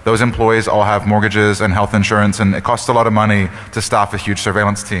requests, those employees all have mortgages and health insurance, and it costs a lot of money to staff a huge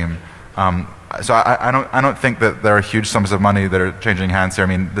surveillance team. So I don't think that there are huge sums of money that are changing hands here. I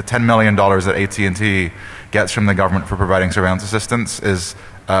mean, the $10 million that AT&T gets from the government for providing surveillance assistance is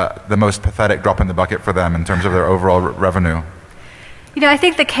the most pathetic drop in the bucket for them in terms of their overall revenue. You know, I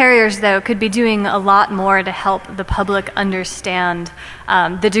think the carriers, though, could be doing a lot more to help the public understand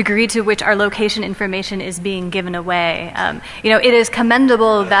the degree to which our location information is being given away. You know, it is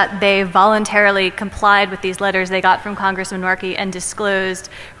commendable that they voluntarily complied with these letters they got from Congressman Markey and disclosed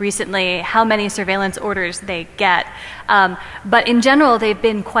recently how many surveillance orders they get. But in general, they've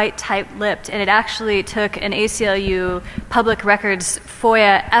been quite tight-lipped, and it actually took an ACLU public records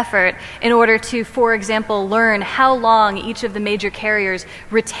FOIA effort in order to, for example, learn how long each of the major carriers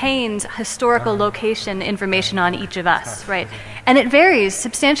retains historical location information on each of us, right? And it varies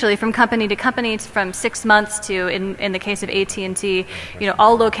substantially from company to company, from 6 months to, in the case of AT&T, you know,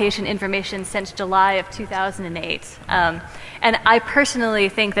 all location information since July of 2008. And I personally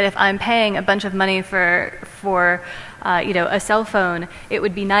think that if I'm paying a bunch of money for you know, a cell phone, it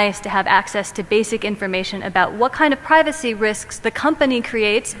would be nice to have access to basic information about what kind of privacy risks the company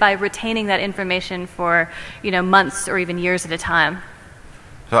creates by retaining that information for, you know, months or even years at a time.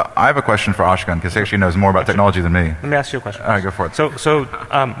 So I have a question for Ashkan, because he actually knows more about technology than me. Let me ask you a question. All right, go for it. So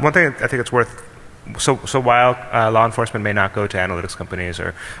one thing I think it's worth. So while law enforcement may not go to analytics companies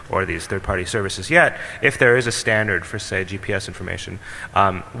or these third-party services yet, if there is a standard for, say, GPS information,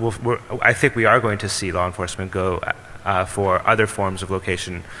 I think we are going to see law enforcement go for other forms of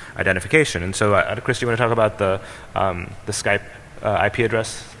location identification. And so, Chris, do you want to talk about the Skype IP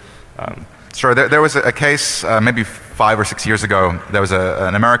address? Sure. There was a case maybe 5 or 6 years ago. There was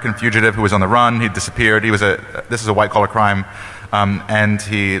an American fugitive who was on the run. He disappeared. This is a white-collar crime. And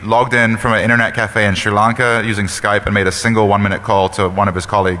he logged in from an internet cafe in Sri Lanka using Skype and made a single 1-minute call to one of his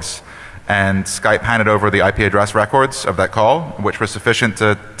colleagues. And Skype handed over the IP address records of that call, which were sufficient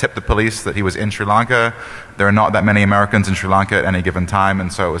to tip the police that he was in Sri Lanka. There are not that many Americans in Sri Lanka at any given time,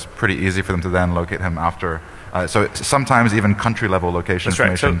 and so it was pretty easy for them to then locate him after. So sometimes even country-level location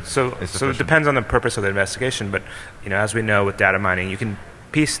information. Right. So it depends on the purpose of the investigation, but you know, as we know with data mining, you can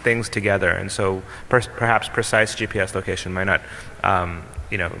piece things together, and so perhaps precise GPS location might not,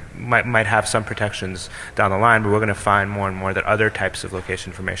 you know, might have some protections down the line, but we're going to find more and more that other types of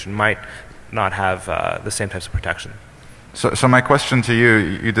location information might not have the same types of protection. So my question to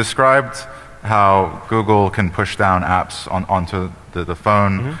you, you described how Google can push down apps onto the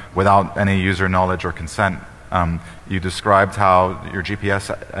phone without any user knowledge or consent. You described how your GPS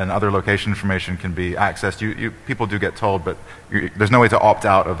and other location information can be accessed. People do get told, but there's no way to opt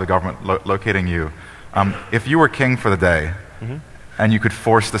out of the government locating you. If you were king for the day, and you could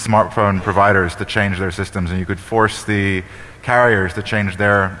force the smartphone providers to change their systems, and you could force the carriers to change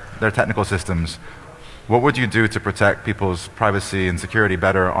their technical systems, what would you do to protect people's privacy and security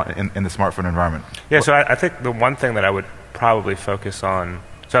better in the smartphone environment? Yeah, so I think the one thing that I would probably focus on,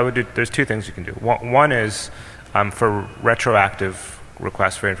 so I would do, there's two things you can do. One is for retroactive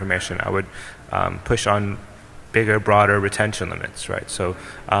requests for information, I would push on bigger, broader retention limits, right? So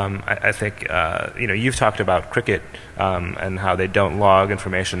I think you know, you've talked about Cricket and how they don't log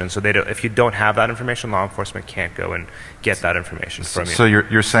information, and so they don't, if you don't have that information, law enforcement can't go and get that information from you. So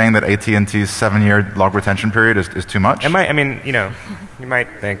you're saying that AT&T's 7-year log retention period is too much? I mean, you know, you might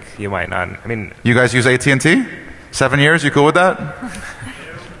think, you might not. I mean, you guys use AT&T? 7 years? You cool with that?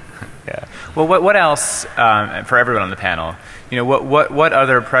 Yeah. Well, what else for everyone on the panel? You know, what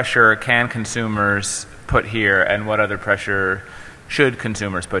other pressure can consumers put here, and what other pressure should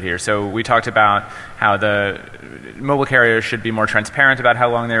consumers put here? So we talked about how the mobile carriers should be more transparent about how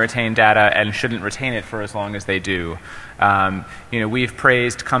long they retain data and shouldn't retain it for as long as they do. You know, we've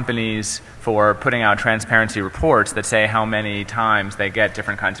praised companies for putting out transparency reports that say how many times they get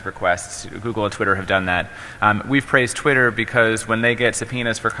different kinds of requests. Google and Twitter have done that. We've praised Twitter because when they get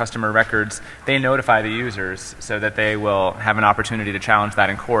subpoenas for customer records, they notify the users so that they will have an opportunity to challenge that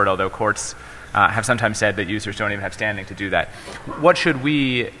in court, although courts have sometimes said that users don't even have standing to do that. What should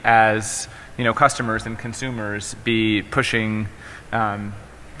we, as customers and consumers, be pushing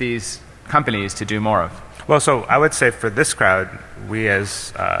these companies to do more of? Well, so I would say for this crowd, we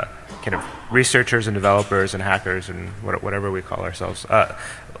as kind of researchers and developers and hackers and whatever we call ourselves,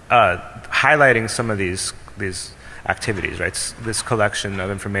 highlighting some of these activities, right? This collection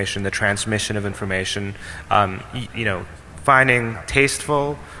of information, the transmission of information, finding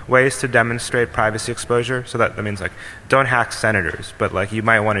tasteful ways to demonstrate privacy exposure. So that means, like, don't hack senators, but like you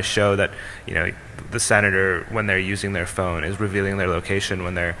might want to show that the senator, when they're using their phone, is revealing their location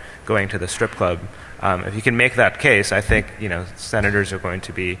when they're going to the strip club. If you can make that case, I think senators are going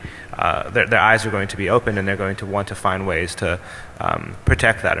to be their eyes are going to be open, and they're going to want to find ways to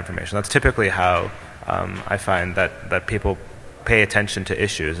protect that information. That's typically how I find that people pay attention to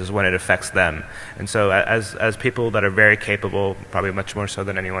issues, is when it affects them. And so as people that are very capable, probably much more so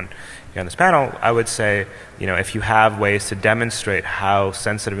than anyone here on this panel, I would say, if you have ways to demonstrate how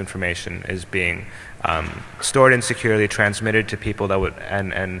sensitive information is being stored insecurely, transmitted to people that would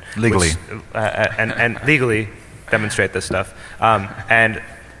and legally and legally demonstrate this stuff, and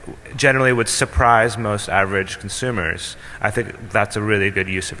generally would surprise most average consumers, I think that's a really good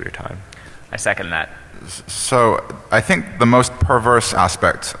use of your time. I second that. So I think the most perverse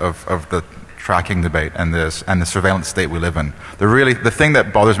aspect of the tracking debate and the surveillance state we live in, the thing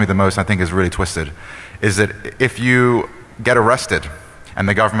that bothers me the most, I think is really twisted, is that if you get arrested and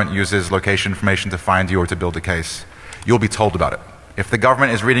the government uses location information to find you or to build a case, you'll be told about it. If the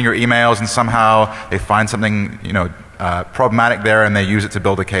government is reading your emails and somehow they find something problematic there and they use it to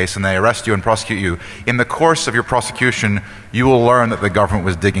build a case and they arrest you and prosecute you, in the course of your prosecution, you will learn that the government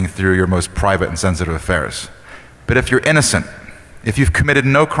was digging through your most private and sensitive affairs. But if you're innocent, if you've committed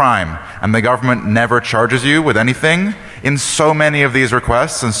no crime and the government never charges you with anything, in so many of these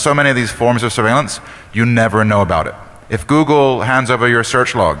requests and so many of these forms of surveillance, you never know about it. If Google hands over your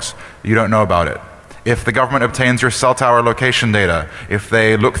search logs, you don't know about it. If the government obtains your cell tower location data, if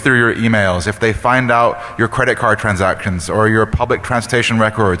they look through your emails, if they find out your credit card transactions or your public transportation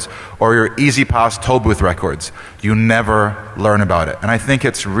records or your EasyPass toll booth records, you never learn about it. And I think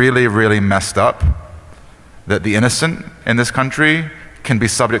it's really, really messed up that the innocent in this country can be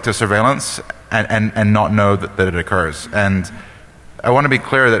subject to surveillance and not know that it occurs. And I want to be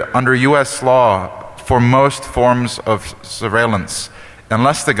clear that under US law, for most forms of surveillance,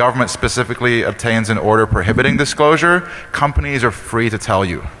 unless the government specifically obtains an order prohibiting disclosure, companies are free to tell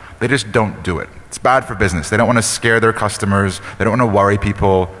you. They just don't do it. It's bad for business. They don't want to scare their customers. They don't want to worry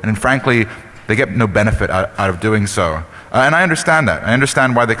people. And frankly, they get no benefit out of doing so. And I understand that. I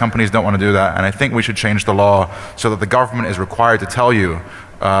understand why the companies don't want to do that. And I think we should change the law so that the government is required to tell you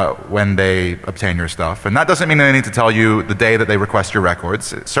when they obtain your stuff. And that doesn't mean they need to tell you the day that they request your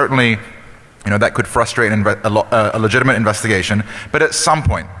records. Certainly, that could frustrate a legitimate investigation. But at some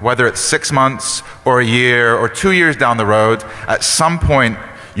point, whether it's 6 months or a year or 2 years down the road, at some point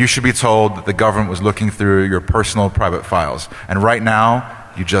you should be told that the government was looking through your personal private files. And right now,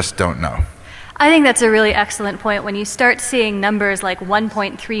 you just don't know. I think that's a really excellent point. When you start seeing numbers like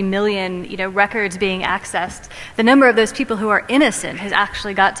 1.3 million, records being accessed, the number of those people who are innocent has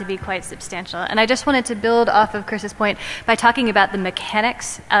actually got to be quite substantial. And I just wanted to build off of Chris's point by talking about the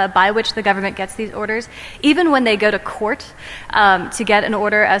mechanics by which the government gets these orders. Even when they go to court to get an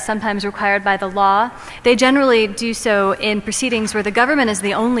order, as sometimes required by the law, they generally do so in proceedings where the government is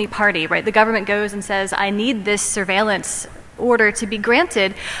the only party, right? The government goes and says, I need this surveillance order to be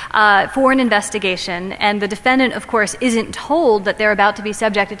granted for an investigation, and the defendant, of course, isn't told that they're about to be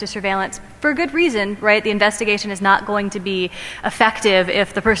subjected to surveillance for good reason, right? The investigation is not going to be effective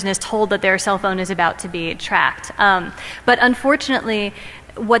if the person is told that their cell phone is about to be tracked. But unfortunately,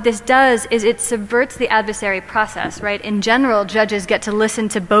 what this does is it subverts the adversary process, right? In general, judges get to listen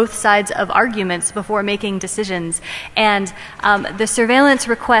to both sides of arguments before making decisions. And the surveillance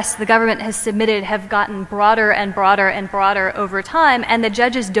requests the government has submitted have gotten broader and broader and broader over time, and the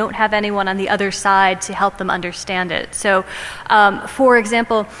judges don't have anyone on the other side to help them understand it. So, for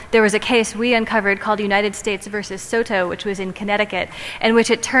example, there was a case we uncovered called United States versus Soto, which was in Connecticut, in which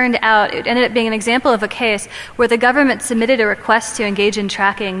it turned out, it ended up being an example of a case where the government submitted a request to engage in tracking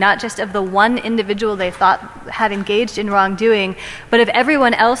not just of the one individual they thought had engaged in wrongdoing, but of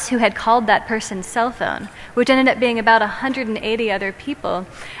everyone else who had called that person's cell phone, which ended up being about 180 other people.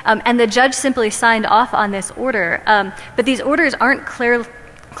 And the judge simply signed off on this order. But these orders aren't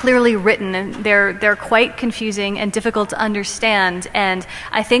clearly written, and they're quite confusing and difficult to understand. And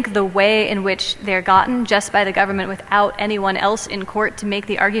I think the way in which they're gotten just by the government without anyone else in court to make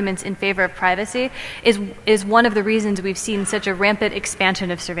the arguments in favor of privacy is one of the reasons we've seen such a rampant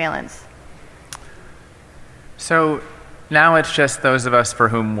expansion of surveillance. So now it's just those of us for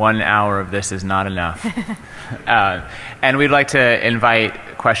whom 1 hour of this is not enough. And we'd like to invite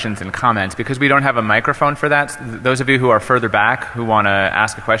questions and comments. Because we don't have a microphone for that, those of you who are further back who want to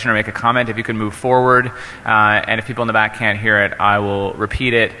ask a question or make a comment, if you can move forward. And if people in the back can't hear it, I will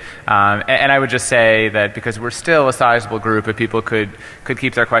repeat it. And I would just say that because we're still a sizable group, if people could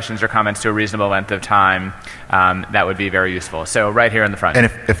keep their questions or comments to a reasonable length of time, that would be very useful. So right here in the front. And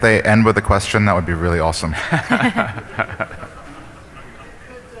if they end with a question, that would be really awesome.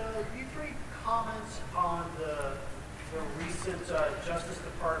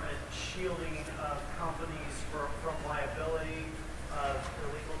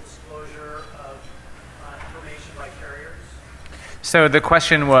 So the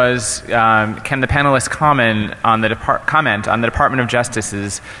question was, can the panelists comment on the Department of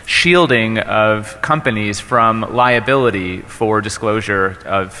Justice's shielding of companies from liability for disclosure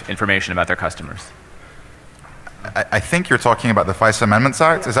of information about their customers? I think you're talking about the FISA Amendments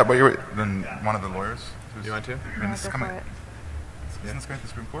Act. Is that what you were? Then one of the lawyers. Do you want to? This is coming. Isn't this going to the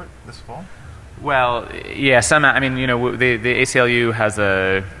Supreme Court this fall? Well, yeah. I mean, you know, the ACLU has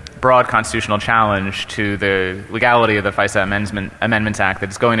a broad constitutional challenge to the legality of the FISA Amendments Act that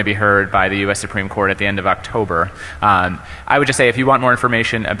is going to be heard by the U.S. Supreme Court at the end of October. I would just say if you want more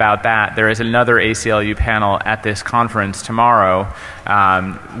information about that, there is another ACLU panel at this conference tomorrow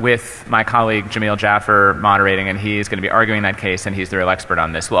with my colleague Jamil Jaffer moderating, and he is going to be arguing that case, and he's the real expert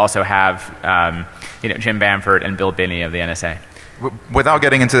on this. We'll also have Jim Bamford and Bill Binney of the NSA. Without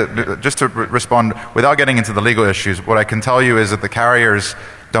getting into, just to respond, without getting into the legal issues, what I can tell you is that the carriers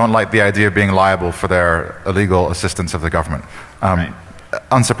don't like the idea of being liable for their illegal assistance of the government, Right.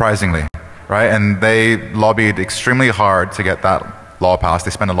 Unsurprisingly, right? And they lobbied extremely hard to get that law passed.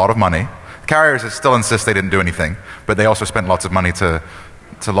 They spent a lot of money. The carriers still insist they didn't do anything, but they also spent lots of money to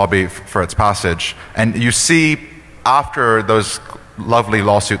lobby for its passage. And you see, after those lovely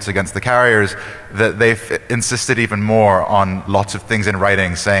lawsuits against the carriers, that they've insisted even more on lots of things in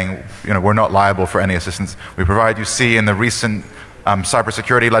writing saying, you know, we're not liable for any assistance we provide. You see in the recent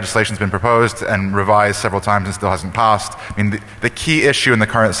cybersecurity legislation has been proposed and revised several times and still hasn't passed. I mean, the key issue in the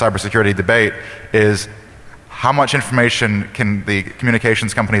current cybersecurity debate is how much information can the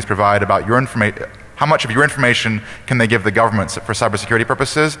communications companies provide about your information, how much of your information can they give the government for cybersecurity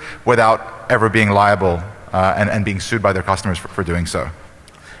purposes without ever being liable and being sued by their customers for doing so.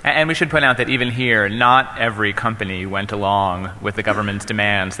 And we should point out that even here, not every company went along with the government's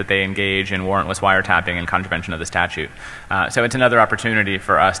demands that they engage in warrantless wiretapping in contravention of the statute. So it's another opportunity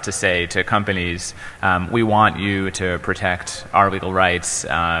for us to say to companies, we want you to protect our legal rights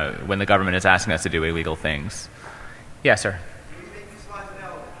when the government is asking us to do illegal things. Yes, sir. Will you make these slides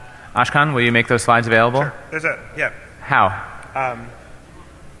available? Ashkan, will you make those slides available? Sure. There's a, yeah. How?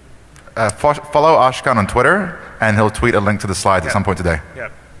 Follow Ashkan on Twitter, and he'll tweet a link to the slides at some point today. Yeah.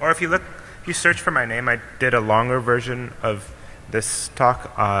 Or if you search for my name, I did a longer version of this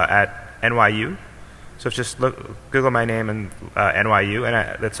talk at NYU. So just Google my name and NYU,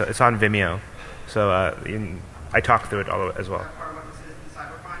 and it's on Vimeo. So I talk through it all as well.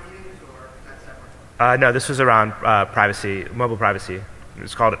 No, this was around privacy, mobile privacy.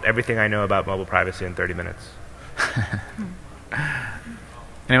 It's called Everything I Know About Mobile Privacy in 30 Minutes.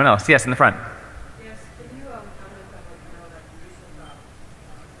 Anyone else? Yes, in the front. Yes, can you comment on what you know about the use of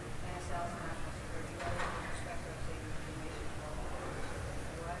NSL's national security letters with respect to obtaining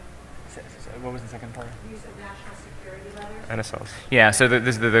information? What was the second part? Use of national security letters? NSLs. Yeah, so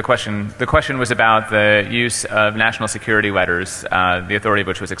the question. The question was about the use of national security letters, the authority of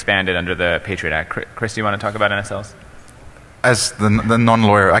which was expanded under the Patriot Act. Chris, do you want to talk about NSLs? As the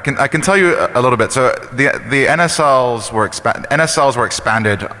non-lawyer, I can tell you a little bit. So the NSLs were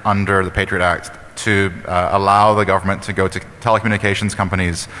expanded under the Patriot Act to allow the government to go to telecommunications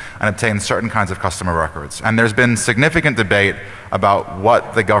companies and obtain certain kinds of customer records. And there's been significant debate about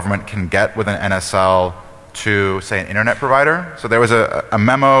what the government can get with an NSL to, say, an internet provider. So there was a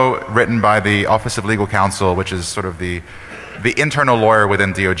memo written by the Office of Legal Counsel, which is sort of the internal lawyer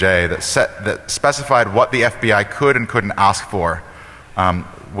within DOJ that specified what the FBI could and couldn't ask for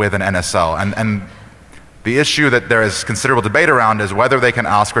with an NSL. And the issue that there is considerable debate around is whether they can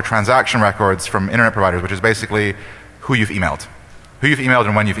ask for transaction records from internet providers, which is basically who you've emailed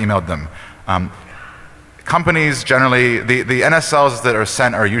and when you've emailed them. Companies generally, the NSLs that are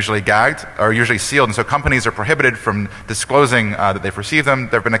sent are usually gagged, are usually sealed, and so companies are prohibited from disclosing that they've received them.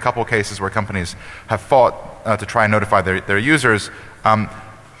 There have been a couple of cases where companies have fought to try and notify their users.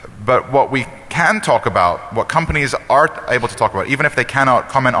 But what we can talk about, what companies are able to talk about, even if they cannot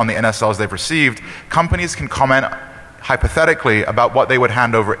comment on the NSLs they've received, companies can comment hypothetically about what they would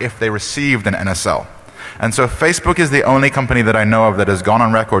hand over if they received an NSL. And so Facebook is the only company that I know of that has gone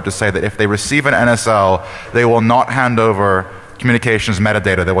on record to say that if they receive an NSL, they will not hand over communications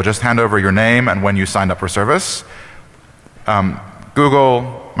metadata. They will just hand over your name and when you signed up for service.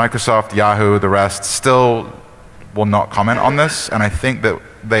 Google, Microsoft, Yahoo, the rest still will not comment on this, and I think that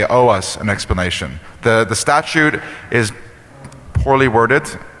they owe us an explanation. The statute is poorly worded,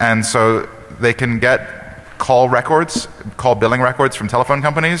 and so they can get call billing records from telephone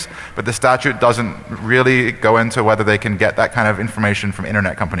companies, but the statute doesn't really go into whether they can get that kind of information from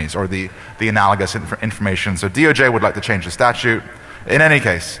internet companies or the analogous information. So DOJ would like to change the statute. In any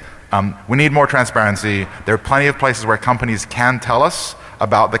case, we need more transparency. There are plenty of places where companies can tell us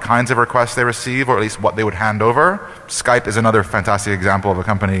about the kinds of requests they receive, or at least what they would hand over. Skype is another fantastic example of a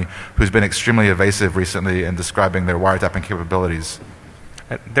company who's been extremely evasive recently in describing their wiretapping capabilities.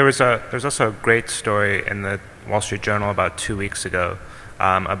 There's also a great story in the Wall Street Journal about 2 weeks ago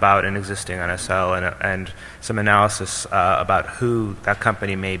about an existing NSL and some analysis about who that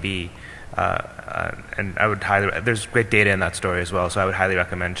company may be. And I would there's great data in that story as well, so I would highly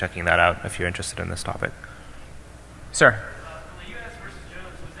recommend checking that out if you're interested in this topic. Sir. On the U.S. versus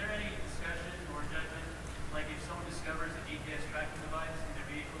Jones, was there any discussion or judgment, like if someone discovers a GPS tracking device in their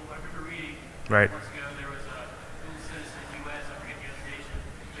vehicle? I remember reading months ago there was a little citizen in the U.S., I forget the other nation,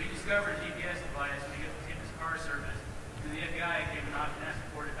 but he discovered a GPS device when he got to his car service, and the FBI came and knocked and asked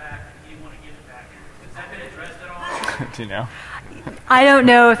for it back, and he didn't want to give it back. Has that been addressed at all? Do you know? I don't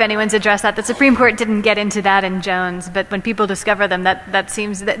know if anyone's addressed that. The Supreme Court didn't get into that in Jones, but when people discover them, that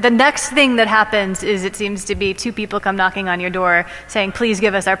seems the next thing that happens is it seems to be two people come knocking on your door saying, please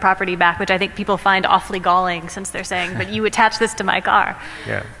give us our property back, which I think people find awfully galling since they're saying, but you attach this to my car.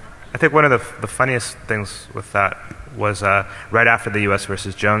 Yeah. I think one of the funniest things with that was right after the U.S.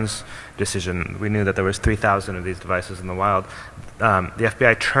 versus Jones decision, we knew that there was 3,000 of these devices in the wild. The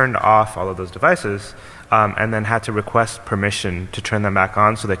FBI turned off all of those devices and then had to request permission to turn them back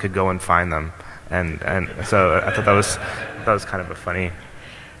on so they could go and find them. And so I thought that was kind of a funny.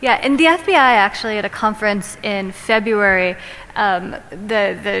 Yeah, and the FBI actually at a conference in February,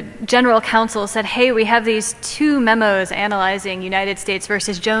 the general counsel said, hey, we have these two memos analyzing United States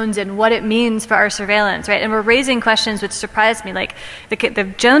versus Jones and what it means for our surveillance, right? And we're raising questions which surprised me. Like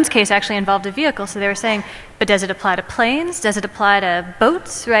the Jones case actually involved a vehicle, so they were saying, but does it apply to planes? Does it apply to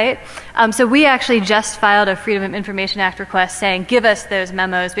boats, right? So we actually just filed a Freedom of Information Act request saying, give us those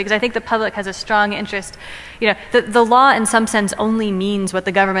memos, because I think the public has a strong interest. You know, the law in some sense only means what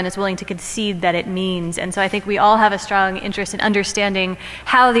the government is willing to concede that it means. And so I think we all have a strong interest in understanding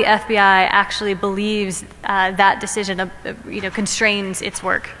how the FBI actually believes that decision constrains its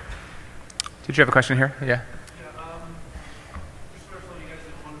work. Did you have a question here? Yeah.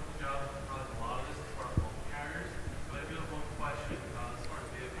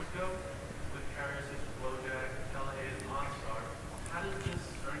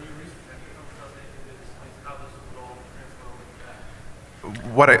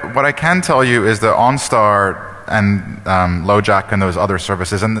 What I can tell you is that OnStar and LoJack and those other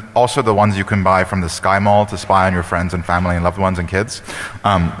services, and also the ones you can buy from the Sky Mall to spy on your friends and family and loved ones and kids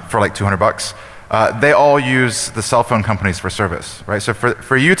for like $200, they all use the cell phone companies for service, right? So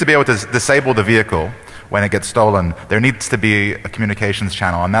for you to be able to disable the vehicle when it gets stolen, there needs to be a communications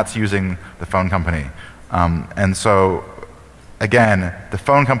channel, and that's using the phone company. And so again, the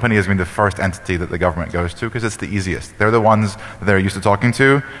phone company is going to be the first entity that the government goes to because it's the easiest. They're the ones that they're used to talking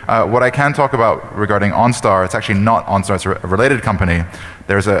to. What I can talk about regarding OnStar, it's actually not OnStar, it's a related company.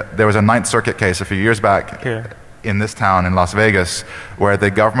 There was a Ninth Circuit case a few years back in this town in Las Vegas where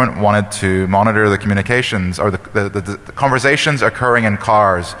the government wanted to monitor the communications or the conversations occurring in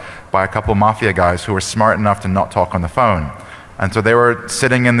cars by a couple of mafia guys who were smart enough to not talk on the phone. And so they were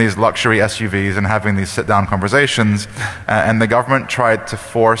sitting in these luxury SUVs and having these sit-down conversations, and the government tried to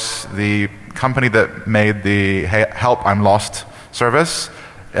force the company that made the Help I'm Lost service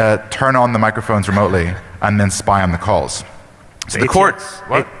turn on the microphones remotely and then spy on the calls. So the court,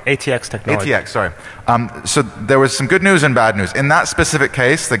 ATX technology. ATX, sorry. So there was some good news and bad news. In that specific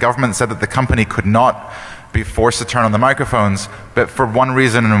case, the government said that the company could not be forced to turn on the microphones, but for one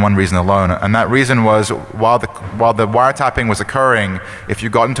reason and one reason alone. And that reason was while the wiretapping was occurring, if you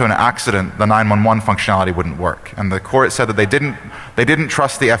got into an accident, the 911 functionality wouldn't work. And the court said that they didn't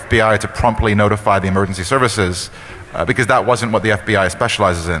trust the FBI to promptly notify the emergency services because that wasn't what the FBI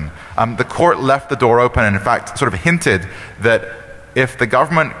specializes in. The court left the door open and in fact sort of hinted that if the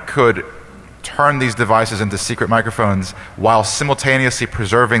government could turn these devices into secret microphones while simultaneously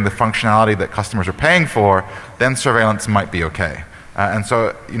preserving the functionality that customers are paying for, then surveillance might be okay. And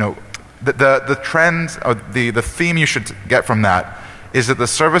so, you know, the trend, or the theme you should get from that is that the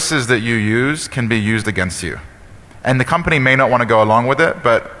services that you use can be used against you. And the company may not want to go along with it,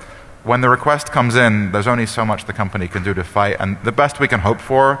 but when the request comes in, there's only so much the company can do to fight. And the best we can hope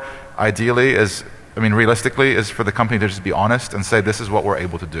for, ideally, realistically, is for the company to just be honest and say, this is what we're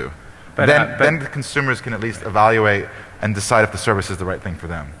able to do. But then the consumers can at least evaluate and decide if the service is the right thing for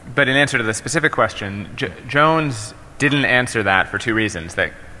them. But in answer to the specific question, Jones didn't answer that for two reasons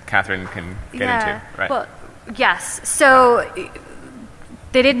that Catherine can get into. Right? Well, yes. So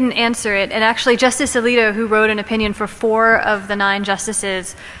They didn't answer it, and actually Justice Alito, who wrote an opinion for 4 of the 9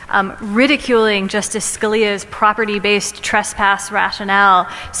 justices, ridiculing Justice Scalia's property-based trespass rationale,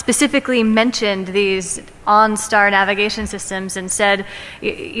 specifically mentioned these OnStar navigation systems and said,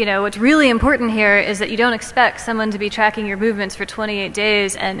 you know, what's really important here is that you don't expect someone to be tracking your movements for 28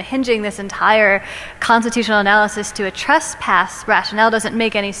 days, and hinging this entire constitutional analysis to a trespass rationale doesn't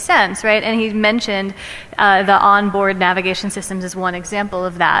make any sense, right? And he mentioned the onboard navigation systems as one example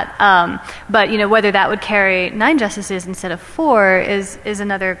of that. But, you know, whether that would carry 9 justices instead of 4 is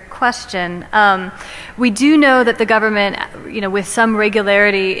another question. We do know that the government, you know, with some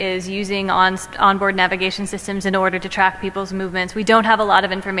regularity is using onboard navigation systems in order to track people's movements. We don't have a lot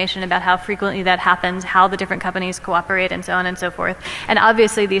of information about how frequently that happens, how the different companies cooperate, and so on and so forth. And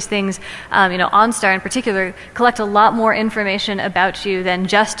obviously these things, you know, OnStar in particular, collect a lot more information about you than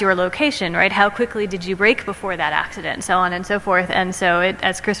just your location, right? How quickly did you brake before that accident, so on and so forth. And so,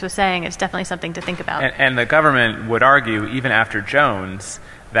 as Chris was saying, it's definitely something to think about. And the government would argue, even after Jones,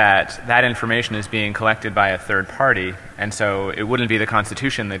 that that information is being collected by a third party, and so it wouldn't be the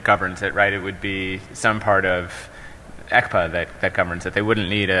Constitution that governs it, right? It would be some part of ECPA that governs it. They wouldn't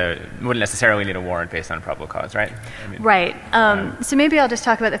necessarily need a warrant based on probable cause, right? I mean, right. So maybe I'll just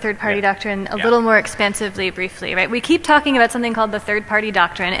talk about the third-party doctrine a little more expansively, briefly, right? We keep talking about something called the third-party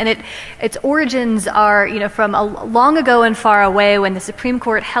doctrine, and its origins are, you know, from long ago and far away when the Supreme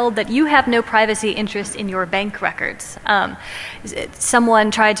Court held that you have no privacy interest in your bank records.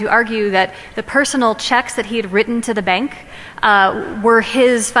 Someone tried to argue that the personal checks that he had written to the bank were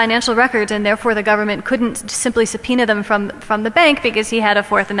his financial records, and therefore the government couldn't simply subpoena them from the bank because he had a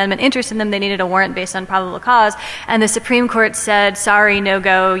Fourth Amendment interest in them. They needed a warrant based on probable cause. And the Supreme Court said, sorry, no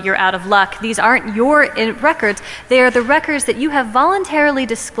go, you're out of luck. These aren't your records. They are the records that you have voluntarily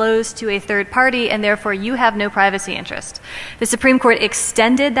disclosed to a third party, and therefore you have no privacy interest. The Supreme Court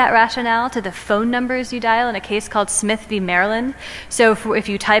extended that rationale to the phone numbers you dial in a case called Smith v. Maryland. So if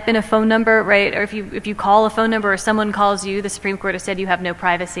you type in a phone number, right, or if you call a phone number or someone calls you, the Supreme Court has said you have no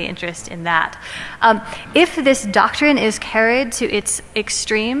privacy interest in that. If this doctrine is carried to its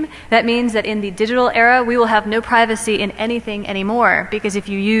extreme, that means that in the digital era, we will have no privacy in anything anymore, because if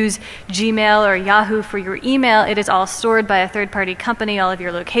you use Gmail or Yahoo for your email, it is all stored by a third-party company. All of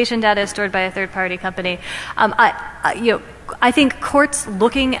your location data is stored by a third-party company. I think courts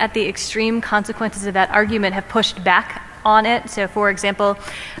looking at the extreme consequences of that argument have pushed back on it. So, for example,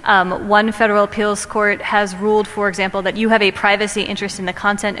 one federal appeals court has ruled, for example, that you have a privacy interest in the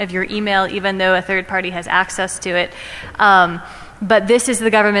content of your email even though a third party has access to it. But this is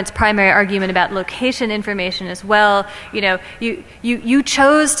the government's primary argument about location information as well. You know, you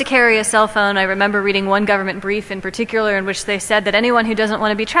chose to carry a cell phone. I remember reading one government brief in particular in which they said that anyone who doesn't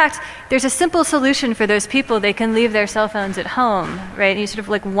want to be tracked, there's a simple solution for those people. They can leave their cell phones at home, right? And you sort of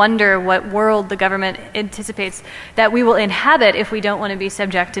like wonder what world the government anticipates that we will inhabit if we don't want to be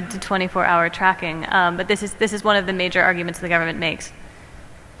subjected to 24-hour tracking. But this is one of the major arguments the government makes.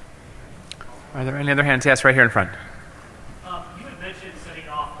 Are there any other hands? Yes, right here in front. Mentioned sending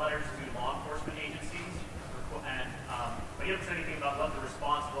off letters to law enforcement agencies, but you haven't said anything about what the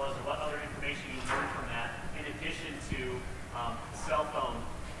response was or what other information you learned from that, in addition to cell phone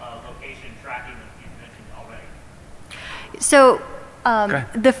location tracking that you've mentioned already. So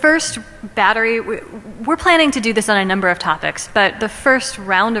the first battery, we're planning to do this on a number of topics, but the first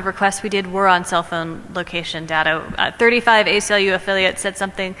round of requests we did were on cell phone location data. 35 ACLU affiliates sent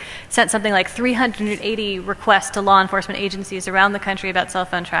something like 380 requests to law enforcement agencies around the country about cell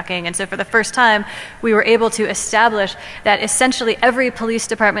phone tracking. And so for the first time, we were able to establish that essentially every police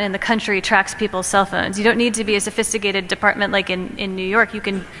department in the country tracks people's cell phones. You don't need to be a sophisticated department like in New York. You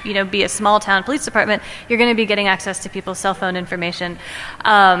can, you know, be a small town police department. You're going to be getting access to people's cell phone information.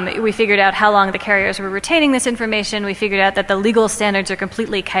 We figured out how long the carriers were retaining this information. We figured out that the legal standards are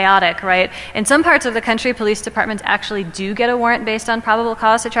completely chaotic, right? In some parts of the country, police departments actually do get a warrant based on probable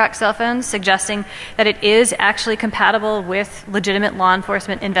cause to track cell phones, suggesting that it is actually compatible with legitimate law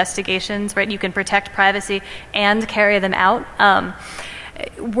enforcement investigations, right? You can protect privacy and carry them out.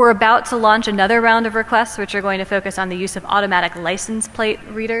 We're about to launch another round of requests, which are going to focus on the use of automatic license plate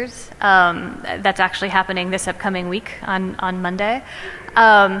readers. That's actually happening this upcoming week on Monday.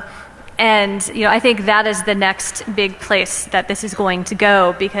 And I think that is the next big place that this is going to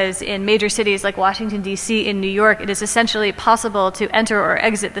go, because in major cities like Washington, D.C., in New York, it is essentially possible to enter or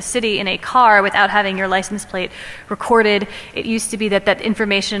exit the city in a car without having your license plate recorded. It used to be that that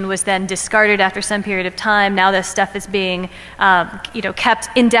information was then discarded after some period of time. Now this stuff is being kept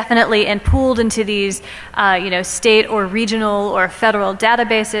indefinitely and pooled into these state or regional or federal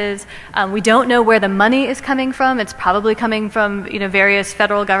databases. We don't know where the money is coming from. It's probably coming from various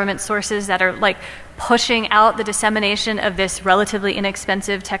federal government sources that are like pushing out the dissemination of this relatively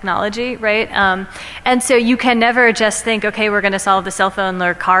inexpensive technology, right? And so you can never just think, okay, we're going to solve the cell phone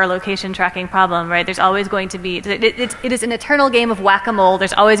or car location tracking problem, right? There's always going to be, it is an eternal game of whack-a-mole.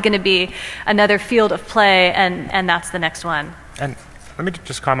 There's always going to be another field of play, and that's the next one. And let me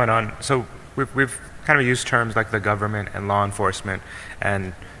just comment on, so we've kind of used terms like the government and law enforcement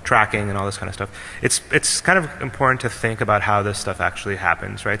and tracking and all this kind of stuff. It's kind of important to think about how this stuff actually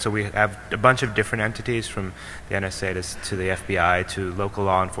happens, right? So we have a bunch of different entities, from the NSA to the FBI to local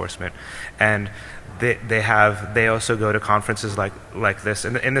law enforcement, and they also go to conferences like this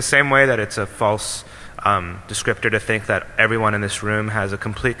in the same way that it's a false descriptor to think that everyone in this room has a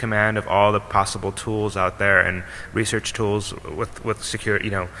complete command of all the possible tools out there and research tools with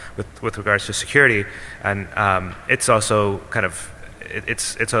security, with regards to security, and it's also kind of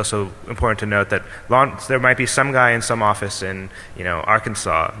it's also important to note that there might be some guy in some office in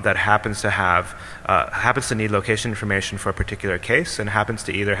Arkansas that happens to need location information for a particular case, and happens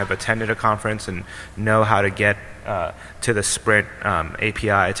to either have attended a conference and know how to get to the Sprint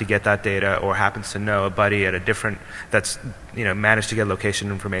API to get that data, or happens to know a buddy at a different that's managed to get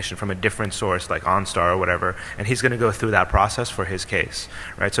location information from a different source like OnStar or whatever, and he's going to go through that process for his case,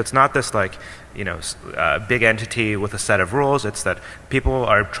 right? So it's not this big entity with a set of rules. It's that people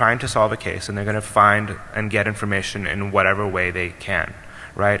are trying to solve a case, and they're going to find and get information in whatever way they can,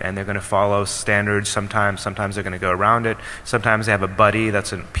 right? And they're going to follow standards sometimes. Sometimes they're going to go around it. Sometimes they have a buddy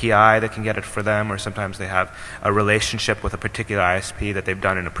that's a PI that can get it for them, or sometimes they have a relationship with a particular ISP that they've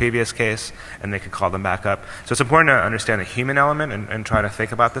done in a previous case, and they can call them back up. So it's important to understand the human element and try to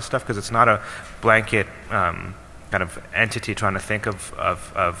think about this stuff, because it's not a blanket kind of entity trying to think of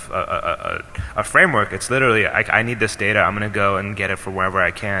a framework. It's literally, I need this data, I'm going to go and get it from wherever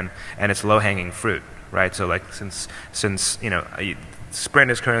I can, and it's low-hanging fruit, right? So since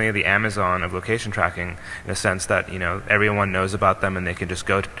Sprint is currently the Amazon of location tracking, in the sense that everyone knows about them and they can just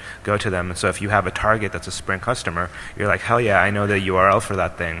go to them. And so if you have a target that's a Sprint customer, you're like, hell yeah, I know the URL for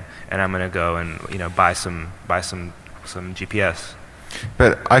that thing, and I'm going to go and buy some GPS.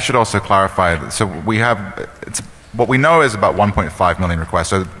 But I should also clarify. So what we know is about 1.5 million requests.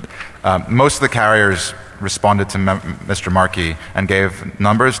 So most of the carriers responded to Mr. Markey and gave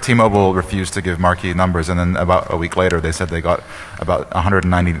numbers. T-Mobile refused to give Markey numbers, and then about a week later they said they got about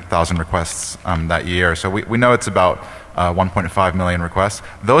 190,000 requests that year. So we know it's about 1.5 million requests.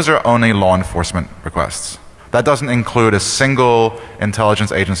 Those are only law enforcement requests. That doesn't include a single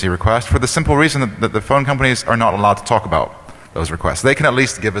intelligence agency request, for the simple reason that the phone companies are not allowed to talk about those requests. They can at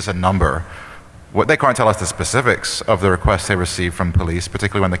least give us a number. What they can't tell us the specifics of the requests they receive from police,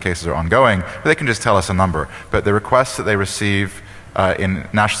 particularly when the cases are ongoing, but they can just tell us a number. But the requests that they receive in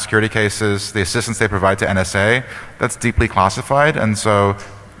national security cases, the assistance they provide to NSA, that's deeply classified, and so...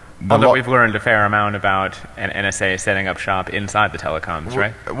 Although we've learned a fair amount about an NSA setting up shop inside the telecoms,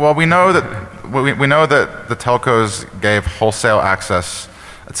 right? Well, we know that the telcos gave wholesale access.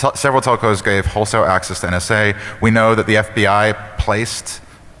 Several telcos gave wholesale access to NSA. We know that the FBI placed...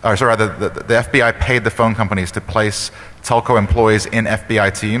 the FBI paid the phone companies to place telco employees in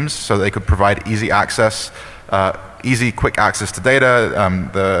FBI teams so that they could provide easy access, quick access to data.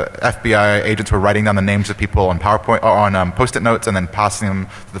 The FBI agents were writing down the names of people on PowerPoint, or on Post-it notes, and then passing them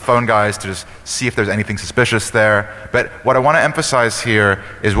to the phone guys to just see if there's anything suspicious there. But what I want to emphasize here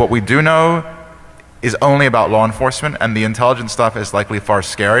is what we do know is only about law enforcement, and the intelligence stuff is likely far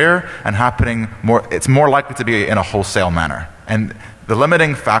scarier and happening more. It's more likely to be in a wholesale manner. And the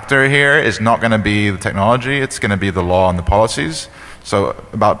limiting factor here is not going to be the technology, it's going to be the law and the policies. So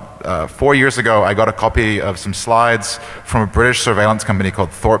about 4 years ago, I got a copy of some slides from a British surveillance company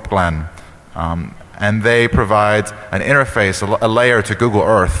called Thorpe Glen. And they provide an interface, a layer to Google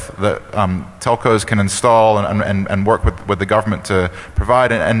Earth that telcos can install and work with the government to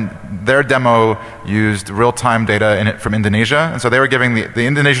provide. And their demo used real-time data from Indonesia. And so they were giving the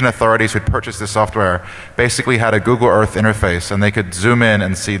Indonesian authorities who'd purchased this software basically had a Google Earth interface, and they could zoom in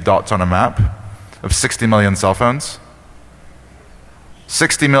and see dots on a map of 60 million cell phones.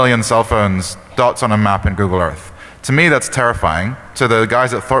 60 million cell phones, dots on a map in Google Earth. To me, that's terrifying. To the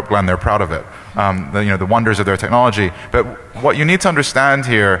guys at Thorpe Glen, they're proud of it. the wonders of their technology. But what you need to understand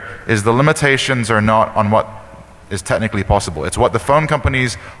here is the limitations are not on what is technically possible. It's what the phone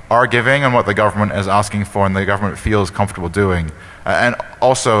companies are giving and what the government is asking for and the government feels comfortable doing. And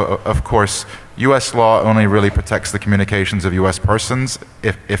also, of course, US law only really protects the communications of US persons,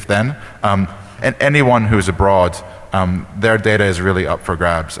 if then. And anyone who's abroad, their data is really up for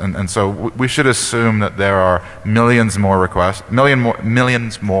grabs. And so we should assume that there are millions more requests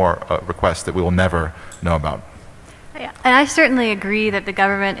that we will never know about. Yeah, and I certainly agree that the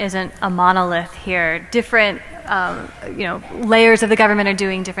government isn't a monolith here. Different layers of the government are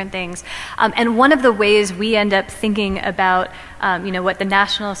doing different things. And one of the ways we end up thinking about what the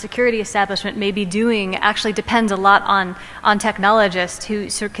national security establishment may be doing actually depends a lot on technologists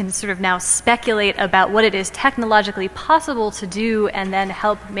who can sort of now speculate about what it is technologically possible to do and then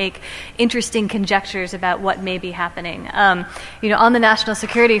help make interesting conjectures about what may be happening. On the national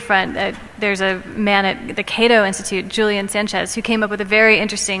security front, there's a man at the Cato Institute, Julian Sanchez, who came up with a very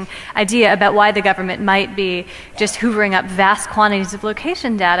interesting idea about why the government might be just hoovering up vast quantities of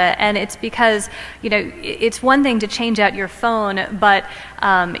location data. And it's because, it's one thing to change out your phone, but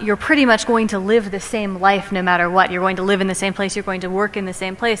you're pretty much going to live the same life no matter what. You're going to live in the same place, you're going to work in the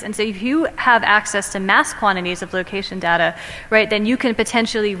same place. And so if you have access to mass quantities of location data, right, then you can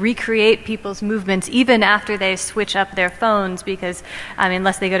potentially recreate people's movements even after they switch up their phones, because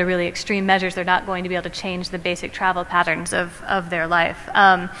unless they go to really extreme measures, they're not going to be able to change the basic travel patterns of their life.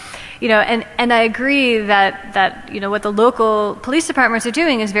 And I agree that what the local police departments are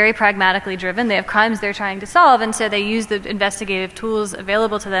doing is very pragmatically driven. They have crimes they're trying to solve, and so they use the investigative tools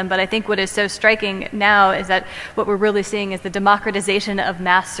available to them. But I think what is so striking now is that what we're really seeing is the democratization of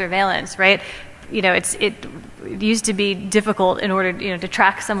mass surveillance, right? It used to be difficult in order to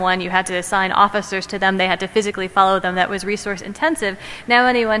track someone. You had to assign officers to them. They had to physically follow them. That was resource intensive. Now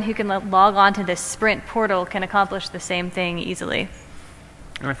anyone who can log on to this Sprint portal can accomplish the same thing easily.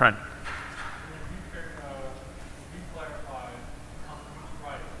 In my front.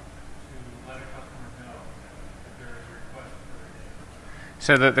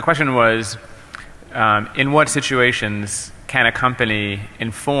 So the question was, in what situations can a company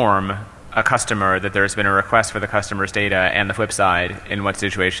inform a customer that there's been a request for the customer's data, and the flip side, in what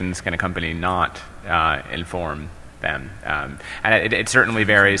situations can a company not inform them? And it certainly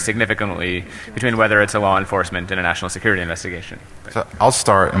varies significantly between whether it's a law enforcement and a national security investigation. So I'll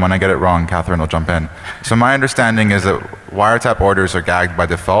start, and when I get it wrong, Catherine will jump in. So my understanding is that wiretap orders are gagged by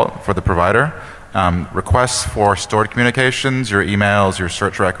default for the provider. Requests for stored communications, your emails, your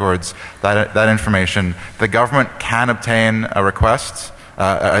search records, that information, the government can obtain a request.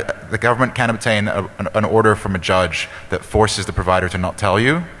 The government can obtain an order from a judge that forces the provider to not tell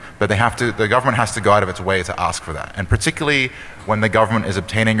you, but the government has to go out of its way to ask for that. And particularly when the government is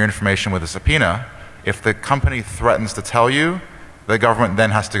obtaining your information with a subpoena, if the company threatens to tell you, the government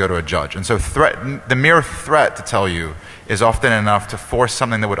then has to go to a judge. And so the mere threat to tell you is often enough to force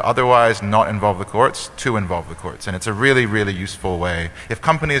something that would otherwise not involve the courts to involve the courts. And it's a really, really useful way. If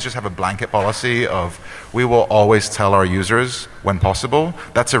companies just have a blanket policy of we will always tell our users when possible,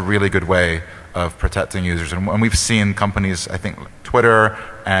 that's a really good way of protecting users. And we've seen companies, I think Twitter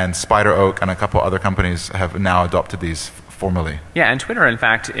and Spider Oak and a couple other companies have now adopted these formally. Yeah, and Twitter, in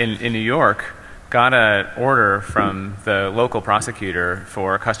fact, in New York, got an order from the local prosecutor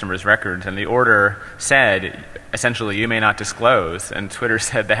for customers' records, and the order said, essentially, you may not disclose, and Twitter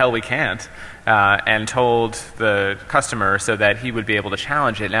said, the hell we can't, and told the customer so that he would be able to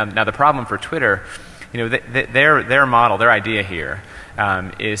challenge it. Now the problem for Twitter, their model, their idea here,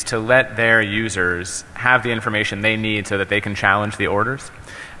 is to let their users have the information they need so that they can challenge the orders.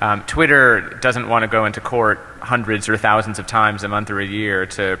 Twitter doesn't want to go into court hundreds or thousands of times a month or a year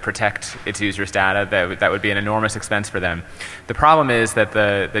to protect its users' data. That would be an enormous expense for them. The problem is that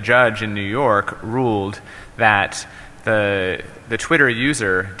the judge in New York ruled that the Twitter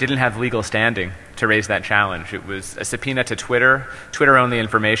user didn't have legal standing to raise that challenge. It was a subpoena to Twitter. Twitter owned the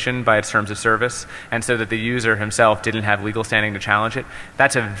information by its terms of service, and so that the user himself didn't have legal standing to challenge it.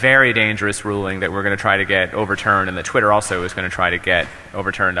 That's a very dangerous ruling that we're going to try to get overturned, and that Twitter also is going to try to get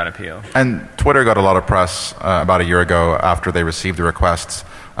overturned on appeal. And Twitter got a lot of press about a year ago after they received the requests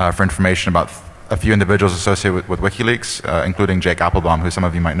for information about a few individuals associated with WikiLeaks, including Jake Applebaum, who some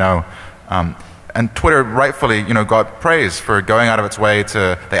of you might know. And Twitter rightfully, got praise for going out of its way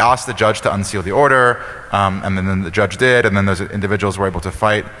they asked the judge to unseal the order, and then the judge did, and then those individuals were able to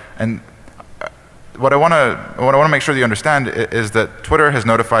fight. And what I want to make sure that you understand is that Twitter has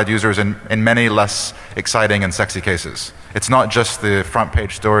notified users in many less exciting and sexy cases. It's not just the front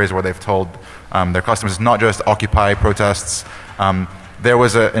page stories where they've told their customers. It's not just Occupy protests. there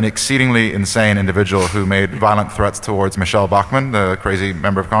was an exceedingly insane individual who made violent threats towards Michelle Bachmann, the crazy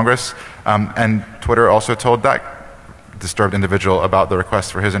member of Congress, and Twitter also told that disturbed individual about the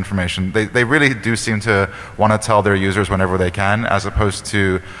request for his information. They really do seem to want to tell their users whenever they can, as opposed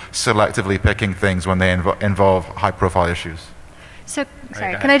to selectively picking things when they involve high-profile issues. So,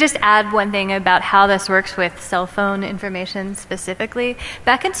 sorry, can I just add one thing about how this works with cell phone information specifically?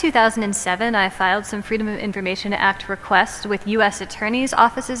 Back in 2007, I filed some Freedom of Information Act requests with U.S. attorneys'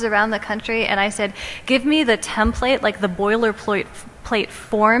 offices around the country, and I said, give me the template, like the boilerplate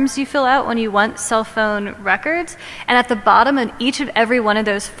forms you fill out when you want cell phone records, and at the bottom of each of every one of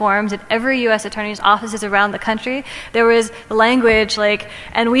those forms at every U.S. attorney's offices around the country, there was language like,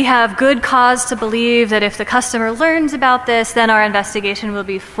 and we have good cause to believe that if the customer learns about this, then our investigation will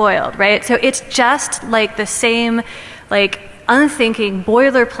be foiled, right? So it's just like the same, like, unthinking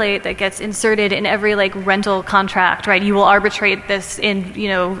boilerplate that gets inserted in every like rental contract, right? You will arbitrate this in, you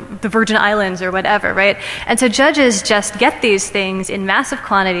know, the Virgin Islands or whatever, right? And so judges just get these things in massive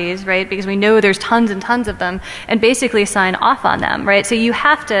quantities, right? Because we know there's tons and tons of them, and basically sign off on them, right? So you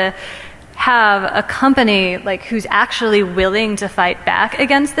have to have a company like who's actually willing to fight back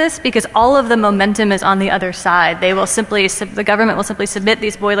against this, because all of the momentum is on the other side. They will simply, the government will simply submit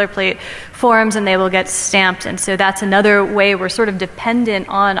these boilerplate forms and they will get stamped. And so that's another way we're sort of dependent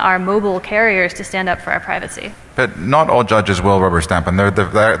on our mobile carriers to stand up for our privacy. But not all judges will rubber stamp, and there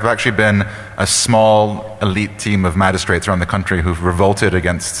have actually been a small elite team of magistrates around the country who've revolted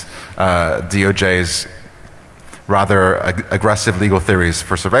against DOJ's rather aggressive legal theories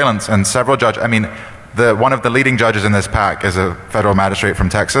for surveillance, and several judges, I mean, one of the leading judges in this pack is a federal magistrate from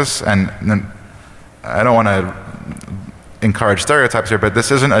Texas, and I don't want to encourage stereotypes here, but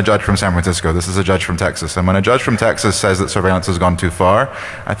this isn't a judge from San Francisco, this is a judge from Texas, and when a judge from Texas says that surveillance has gone too far,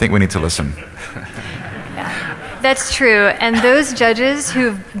 I think we need to listen. That's true, and those judges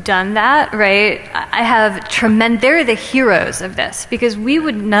who've done that, right, I have they're the heroes of this, because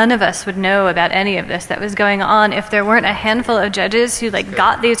none of us would know about any of this that was going on if there weren't a handful of judges who like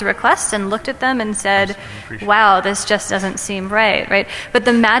got these requests and looked at them and said, wow, this just doesn't seem right? But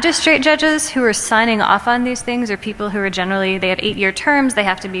the magistrate judges who are signing off on these things are people who are generally, they have 8-year terms, they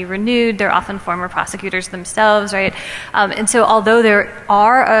have to be renewed, they're often former prosecutors themselves, right? And so although there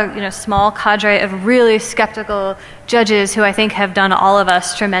are a small cadre of really skeptical judges who I think have done all of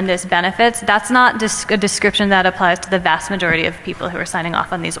us tremendous benefits, that's not a description that applies to the vast majority of people who are signing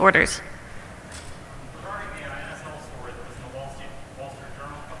off on these orders. Regarding the NSL story that was in the Wall Street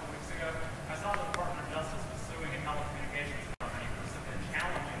Journal a couple weeks ago, I saw the Department of Justice was suing a telecommunications company for simply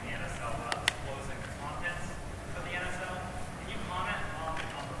challenging the NSL without disclosing the contents of the NSL. Can you comment on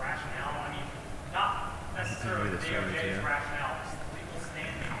the rationale? I mean, not necessarily the DOJ's rationale, just the legal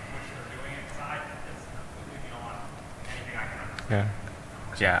standing on which they're doing it, because I think it's completely beyond anything I can understand.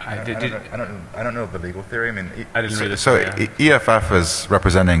 I don't know the legal theory. I mean, I didn't read this. So EFF is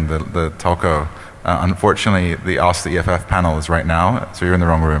representing the telco. Unfortunately, the Ask the EFF panel is right now, so you're in the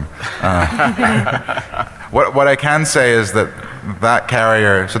wrong room. What I can say is that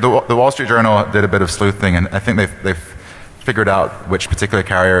carrier. So the Wall Street Journal did a bit of sleuthing, and I think they've figured out which particular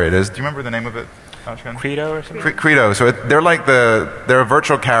carrier it is. Do you remember the name of it? Credo or something? Credo. So they're a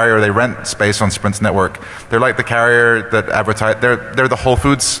virtual carrier. They rent space on Sprint's network. They're like the carrier that advertise. They're the Whole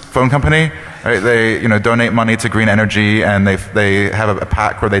Foods phone company. Right? They donate money to green energy, and they have a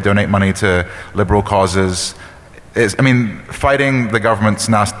pack where they donate money to liberal causes. Fighting the government's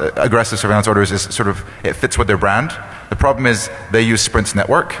aggressive surveillance orders is sort of, it fits with their brand. The problem is they use Sprint's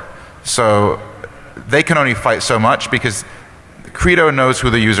network, so they can only fight so much because Credo knows who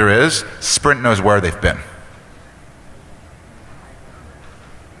the user is, Sprint knows where they've been.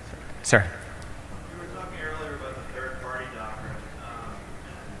 Sir. You were talking earlier about the third-party doctrine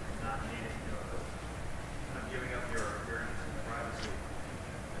and not needing to, not giving up your innocent privacy.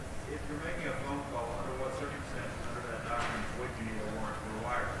 If you're making a phone call, under what circumstances under that doctrine would you need a warrant for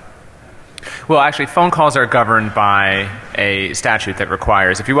a wiretap? Well, actually, phone calls are governed by a statute that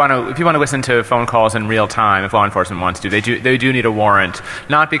requires, if you want to listen to phone calls in real time, if law enforcement wants to, they do need a warrant.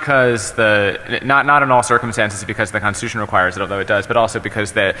 Not because not in all circumstances because the Constitution requires it, although it does, but also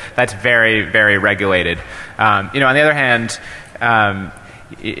because that's very, very regulated. On the other hand,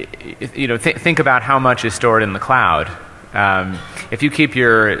 think about how much is stored in the cloud. If you keep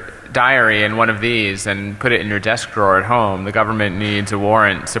your diary in one of these and put it in your desk drawer at home, the government needs a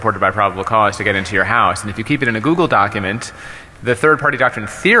warrant supported by probable cause to get into your house. And if you keep it in a Google document, The third-party doctrine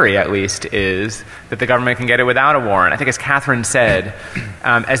theory, at least, is that the government can get it without a warrant. I think, as Catherine said,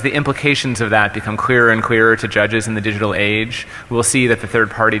 as the implications of that become clearer and clearer to judges in the digital age, we'll see that the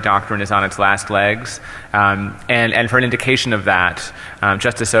third-party doctrine is on its last legs. And for an indication of that,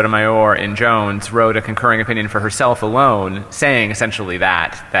 Justice Sotomayor in Jones wrote a concurring opinion for herself alone, saying essentially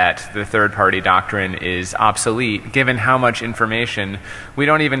that the third-party doctrine is obsolete, given how much information we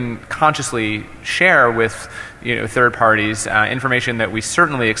don't even consciously share with third parties, information that we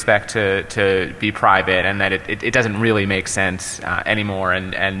certainly expect to be private, and that it doesn't really make sense anymore.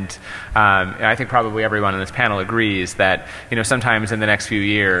 And I think probably everyone on this panel agrees that sometimes in the next few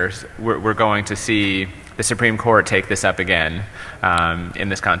years we're going to see the Supreme Court take this up again in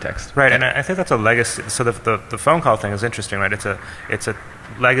this context. Right, and I think that's a legacy. So the phone call thing is interesting, right? It's a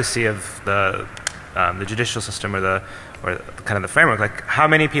legacy of the judicial system or kind of the framework. Like, how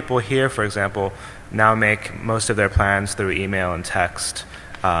many people here, for example, now make most of their plans through email and text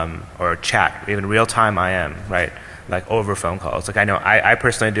or chat, even real-time IM, right? Like over phone calls. Like, I know I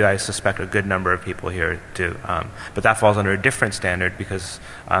personally do. I suspect a good number of people here do. But that falls under a different standard because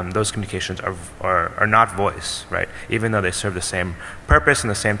those communications are not voice, right? Even though they serve the same purpose and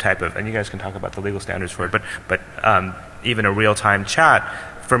the same type of, and you guys can talk about the legal standards for it, but even a real-time chat,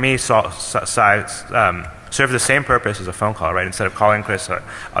 for me, serve the same purpose as a phone call, right? Instead of calling Chris,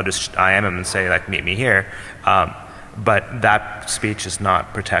 I'll just IM him and say, like, meet me here. But that speech is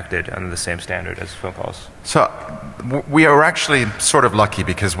not protected under the same standard as phone calls. So we are actually sort of lucky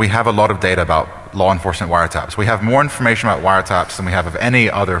because we have a lot of data about law enforcement wiretaps. We have more information about wiretaps than we have of any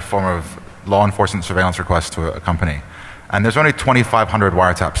other form of law enforcement surveillance request to a company. And there's only 2,500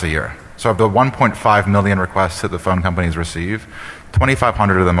 wiretaps a year. So of the 1.5 million requests that the phone companies receive,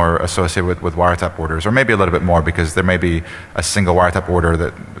 2,500 of them are associated with wiretap orders, or maybe a little bit more because there may be a single wiretap order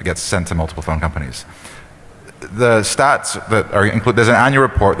that gets sent to multiple phone companies. The stats that are included, there's an annual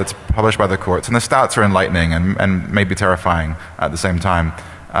report that's published by the courts, and the stats are enlightening and maybe terrifying at the same time.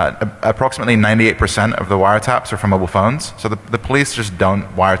 Approximately 98% of the wiretaps are from mobile phones, so the police just don't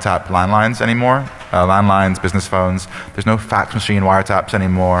wiretap landlines anymore. Landlines, business phones, there's no fax machine wiretaps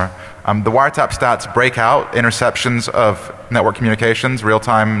anymore. The wiretap stats break out interceptions of network communications,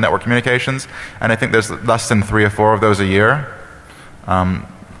 real-time network communications, and I think there's less than 3 or 4 of those a year.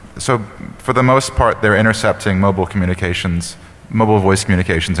 So for the most part, they're intercepting mobile communications, mobile voice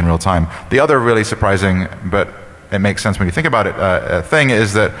communications in real time. The other really surprising, but it makes sense when you think about it, thing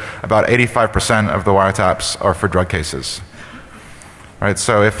is that about 85% of the wiretaps are for drug cases. Right?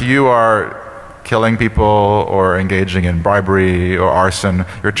 So if you are killing people or engaging in bribery or arson,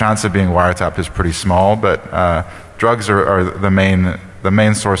 your chance of being wiretapped is pretty small, but drugs are the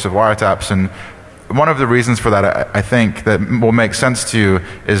main source of wiretaps. And one of the reasons for that, I think, that will make sense to you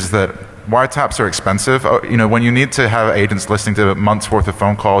is that wiretaps are expensive. When you need to have agents listening to months worth of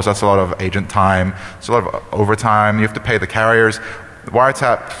phone calls, that's a lot of agent time. It's a lot of overtime. You have to pay the carriers.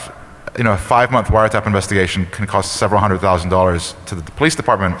 Wiretaps, a 5-month wiretap investigation can cost several $100,000 to the police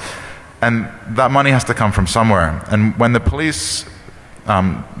department. And that money has to come from somewhere. And when the police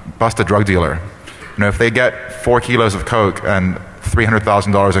bust a drug dealer, if they get 4 kilos of coke and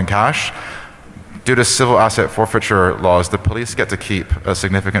 $300,000 in cash, due to civil asset forfeiture laws, the police get to keep a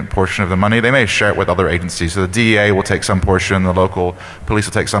significant portion of the money. They may share it with other agencies. So the DEA will take some portion, the local police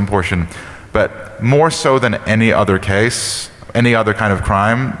will take some portion. But more so than any other case, any other kind of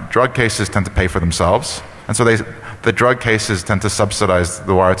crime, drug cases tend to pay for themselves. And so the drug cases tend to subsidize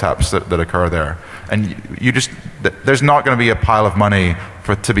the wiretaps that occur there. And there's not going to be a pile of money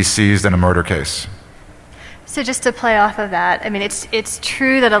to be seized in a murder case. So just to play off of that, I mean, it's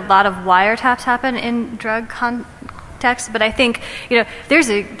true that a lot of wiretaps happen in drug context, but I think,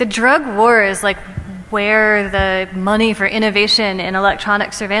 the drug war is like where the money for innovation in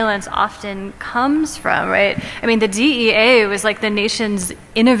electronic surveillance often comes from, right? I mean, the DEA was like the nation's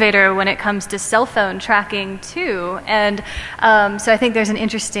innovator when it comes to cell phone tracking too, and so I think there's an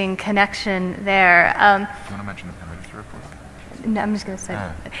interesting connection there. Do you want to mention the pen register report? No, I'm just going to say.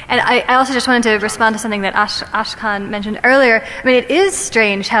 And I also just wanted to respond to something that Ashkan mentioned earlier. I mean, it is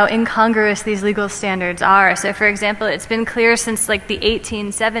strange how incongruous these legal standards are. So, for example, it's been clear since like the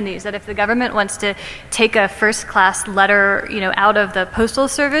 1870s that if the government wants to take a first-class letter, out of the postal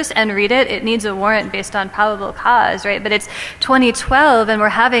service and read it, it needs a warrant based on probable cause, right? But it's 2012, and we're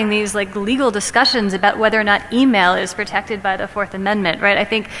having these like legal discussions about whether or not email is protected by the Fourth Amendment, right? I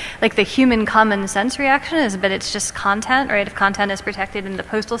think like the human common sense reaction is, but it's just content, right? If content is protected in the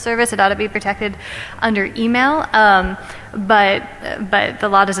postal service, it ought to be protected under email. But the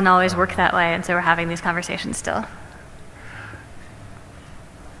law doesn't always work that way, and so we're having these conversations still.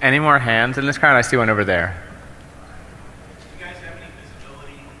 Any more hands in this crowd? I see one over there. You guys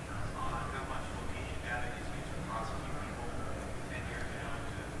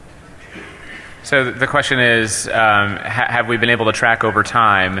So the question is, have we been able to track over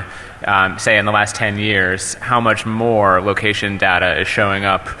time, say in the last 10 years, how much more location data is showing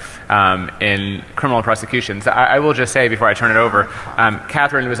up in criminal prosecutions? I will just say before I turn it over,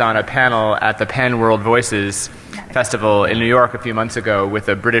 Catherine was on a panel at the Penn World Voices Festival in New York a few months ago with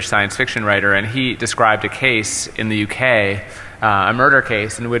a British science fiction writer, and he described a case in the UK, a murder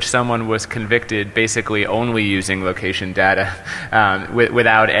case in which someone was convicted basically only using location data,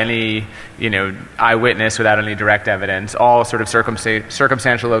 without any, eyewitness, without any direct evidence. All sort of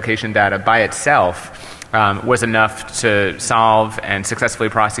circumstantial location data by itself was enough to solve and successfully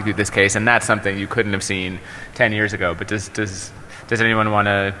prosecute this case, and that's something you couldn't have seen 10 years ago. But does anyone want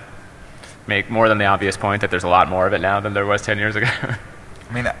to make more than the obvious point that there's a lot more of it now than there was 10 years ago?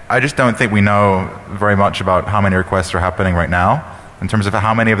 I mean, I just don't think we know very much about how many requests are happening right now. In terms of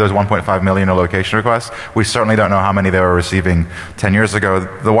how many of those 1.5 million are location requests, we certainly don't know how many they were receiving 10 years ago.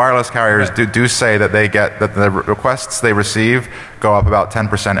 The wireless carriers do say that that the requests they receive go up about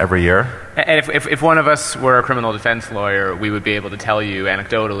 10% every year. And if one of us were a criminal defense lawyer, we would be able to tell you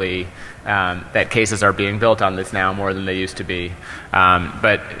anecdotally that cases are being built on this now more than they used to be.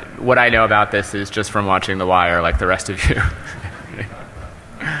 But what I know about this is just from watching The Wire, like the rest of you.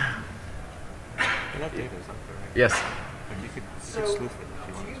 Yes. So, do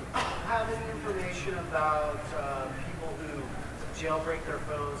you have any information about people who jailbreak their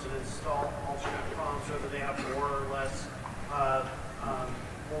phones and install alternate phones, whether they have more or less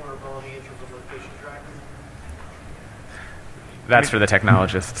vulnerability in terms of location tracking? That's for the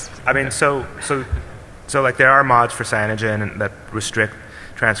technologists. I mean, so like there are mods for Cyanogen that restrict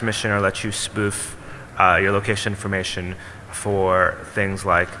transmission or let you spoof your location information for things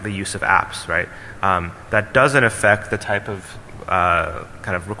like the use of apps, right? That doesn't affect the type of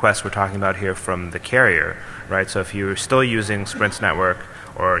kind of requests we're talking about here from the carrier, right? So if you're still using Sprint's network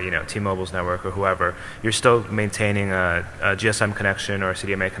or T-Mobile's network or whoever, you're still maintaining a GSM connection or a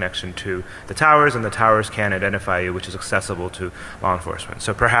CDMA connection to the towers, and the towers can identify you, which is accessible to law enforcement.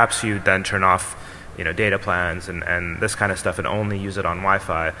 So perhaps you then turn off data plans and this kind of stuff and only use it on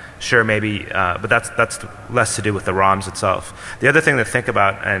Wi-Fi. Sure, maybe, but that's less to do with the ROMs itself. The other thing to think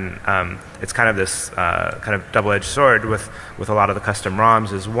about, and it's kind of this kind of double-edged sword with a lot of the custom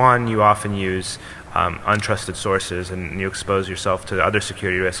ROMs, is one, you often use untrusted sources and you expose yourself to other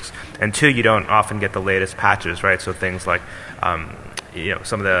security risks, and two, you don't often get the latest patches, right? So things like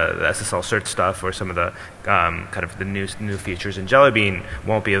some of the SSL search stuff or some of the kind of the new features in Jelly Bean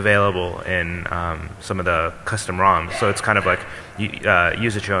won't be available in some of the custom ROMs. So it's kind of like you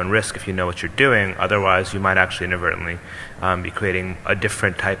use at your own risk if you know what you're doing. Otherwise, you might actually inadvertently be creating a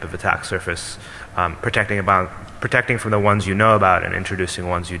different type of attack surface, protecting from the ones you know about and introducing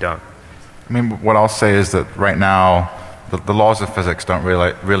ones you don't. I mean, what I'll say is that right now, the laws of physics don't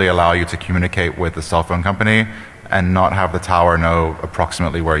really allow you to communicate with the cell phone company and not have the tower know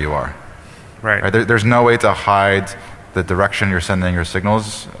approximately where you are. Right. There's no way to hide the direction you're sending your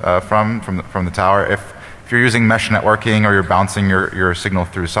signals from the tower. If you're using mesh networking or you're bouncing your signal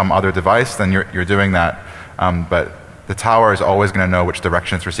through some other device, then you're doing that. But the tower is always going to know which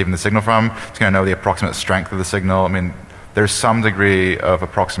direction it's receiving the signal from. It's going to know the approximate strength of the signal. I mean, there's some degree of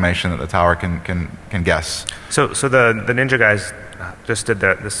approximation that the tower can guess. So the Ninja guys just did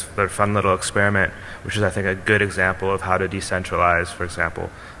this fun little experiment, which is, I think, a good example of how to decentralize, for example,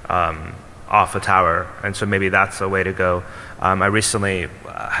 off a tower. And so maybe that's a way to go. I recently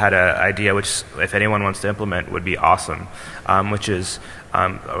had an idea, which if anyone wants to implement would be awesome, which is,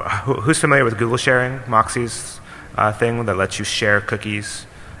 who's familiar with Google sharing, Moxie's thing that lets you share cookies?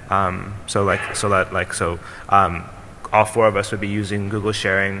 All four of us would be using Google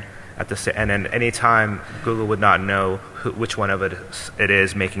sharing and then any time Google would not know which one of it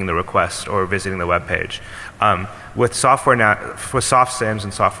is making the request or visiting the web page. With software now, for soft SIMs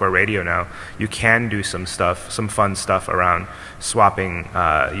and software radio now, you can do some fun stuff around swapping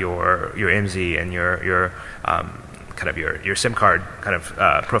your IMSI and your kind of your SIM card kind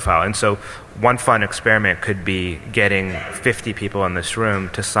of profile. And so one fun experiment could be getting 50 people in this room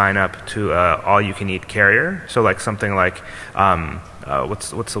to sign up to all-you-can-eat carrier. So like something like,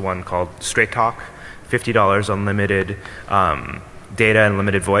 what's the one called? Straight Talk, $50 unlimited data and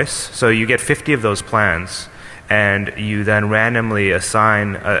limited voice. So you get 50 of those plans, and you then randomly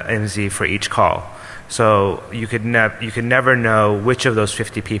assign an MZ for each call. So you could never know which of those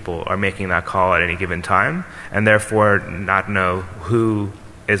 50 people are making that call at any given time, and therefore not know who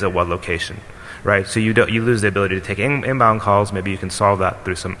is at what location, right? So you lose the ability to take inbound calls. Maybe you can solve that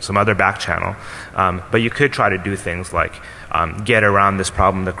through some other back channel. But you could try to do things like get around this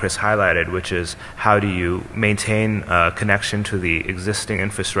problem that Chris highlighted, which is how do you maintain a connection to the existing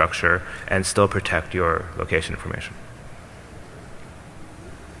infrastructure and still protect your location information.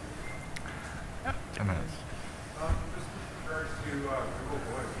 10 minutes. Just with regards to Google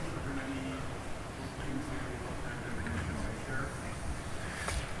Voice, are there many things that the Commission may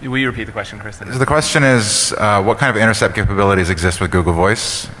share? Will you repeat the question, Chris? So the question is, what kind of intercept capabilities exist with Google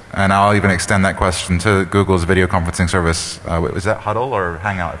Voice? And I'll even extend that question to Google's video conferencing service. Is that Huddle or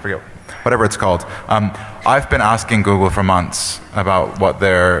Hangout? I forget. Whatever it's called. I've been asking Google for months about what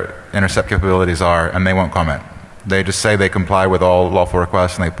their intercept capabilities are, and they won't comment. They just say they comply with all lawful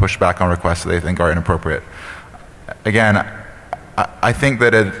requests, and they push back on requests that they think are inappropriate. Again, I think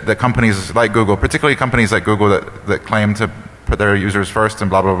that companies like Google, particularly companies like Google that claim to put their users first and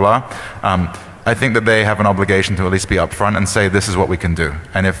blah, blah, blah, I think that they have an obligation to at least be upfront and say this is what we can do.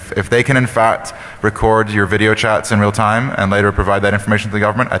 And if they can in fact record your video chats in real time and later provide that information to the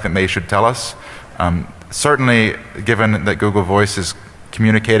government, I think they should tell us. Certainly, given that Google Voice is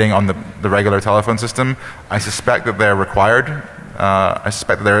communicating on the regular telephone system, I suspect that they're required. I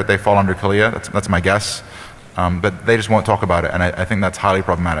suspect that they fall under CALIA. That's my guess. But they just won't talk about it, and I think that's highly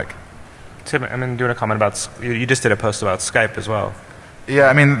problematic. Tim, I'm doing a comment about, you just did a post about Skype as well. Yeah,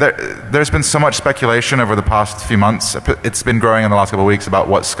 I mean, there's been so much speculation over the past few months. It's been growing in the last couple of weeks about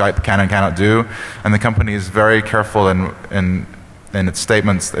what Skype can and cannot do, and the company is very careful in its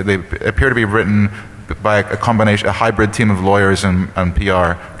statements. They appear to be written by a combination, a hybrid team of lawyers and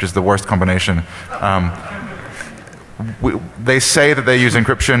PR, which is the worst combination. They say that they use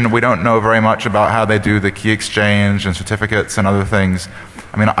encryption. We don't know very much about how they do the key exchange and certificates and other things.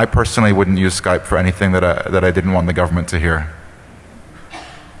 I mean, I personally wouldn't use Skype for anything that I didn't want the government to hear.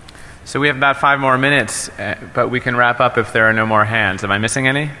 So we have about 5 more minutes, but we can wrap up if there are no more hands. Am I missing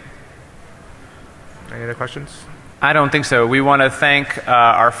any? Any other questions? I don't think so. We want to thank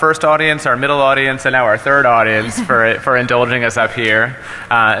our first audience, our middle audience, and now our third audience for indulging us up here.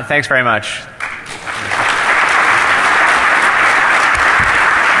 Thanks very much.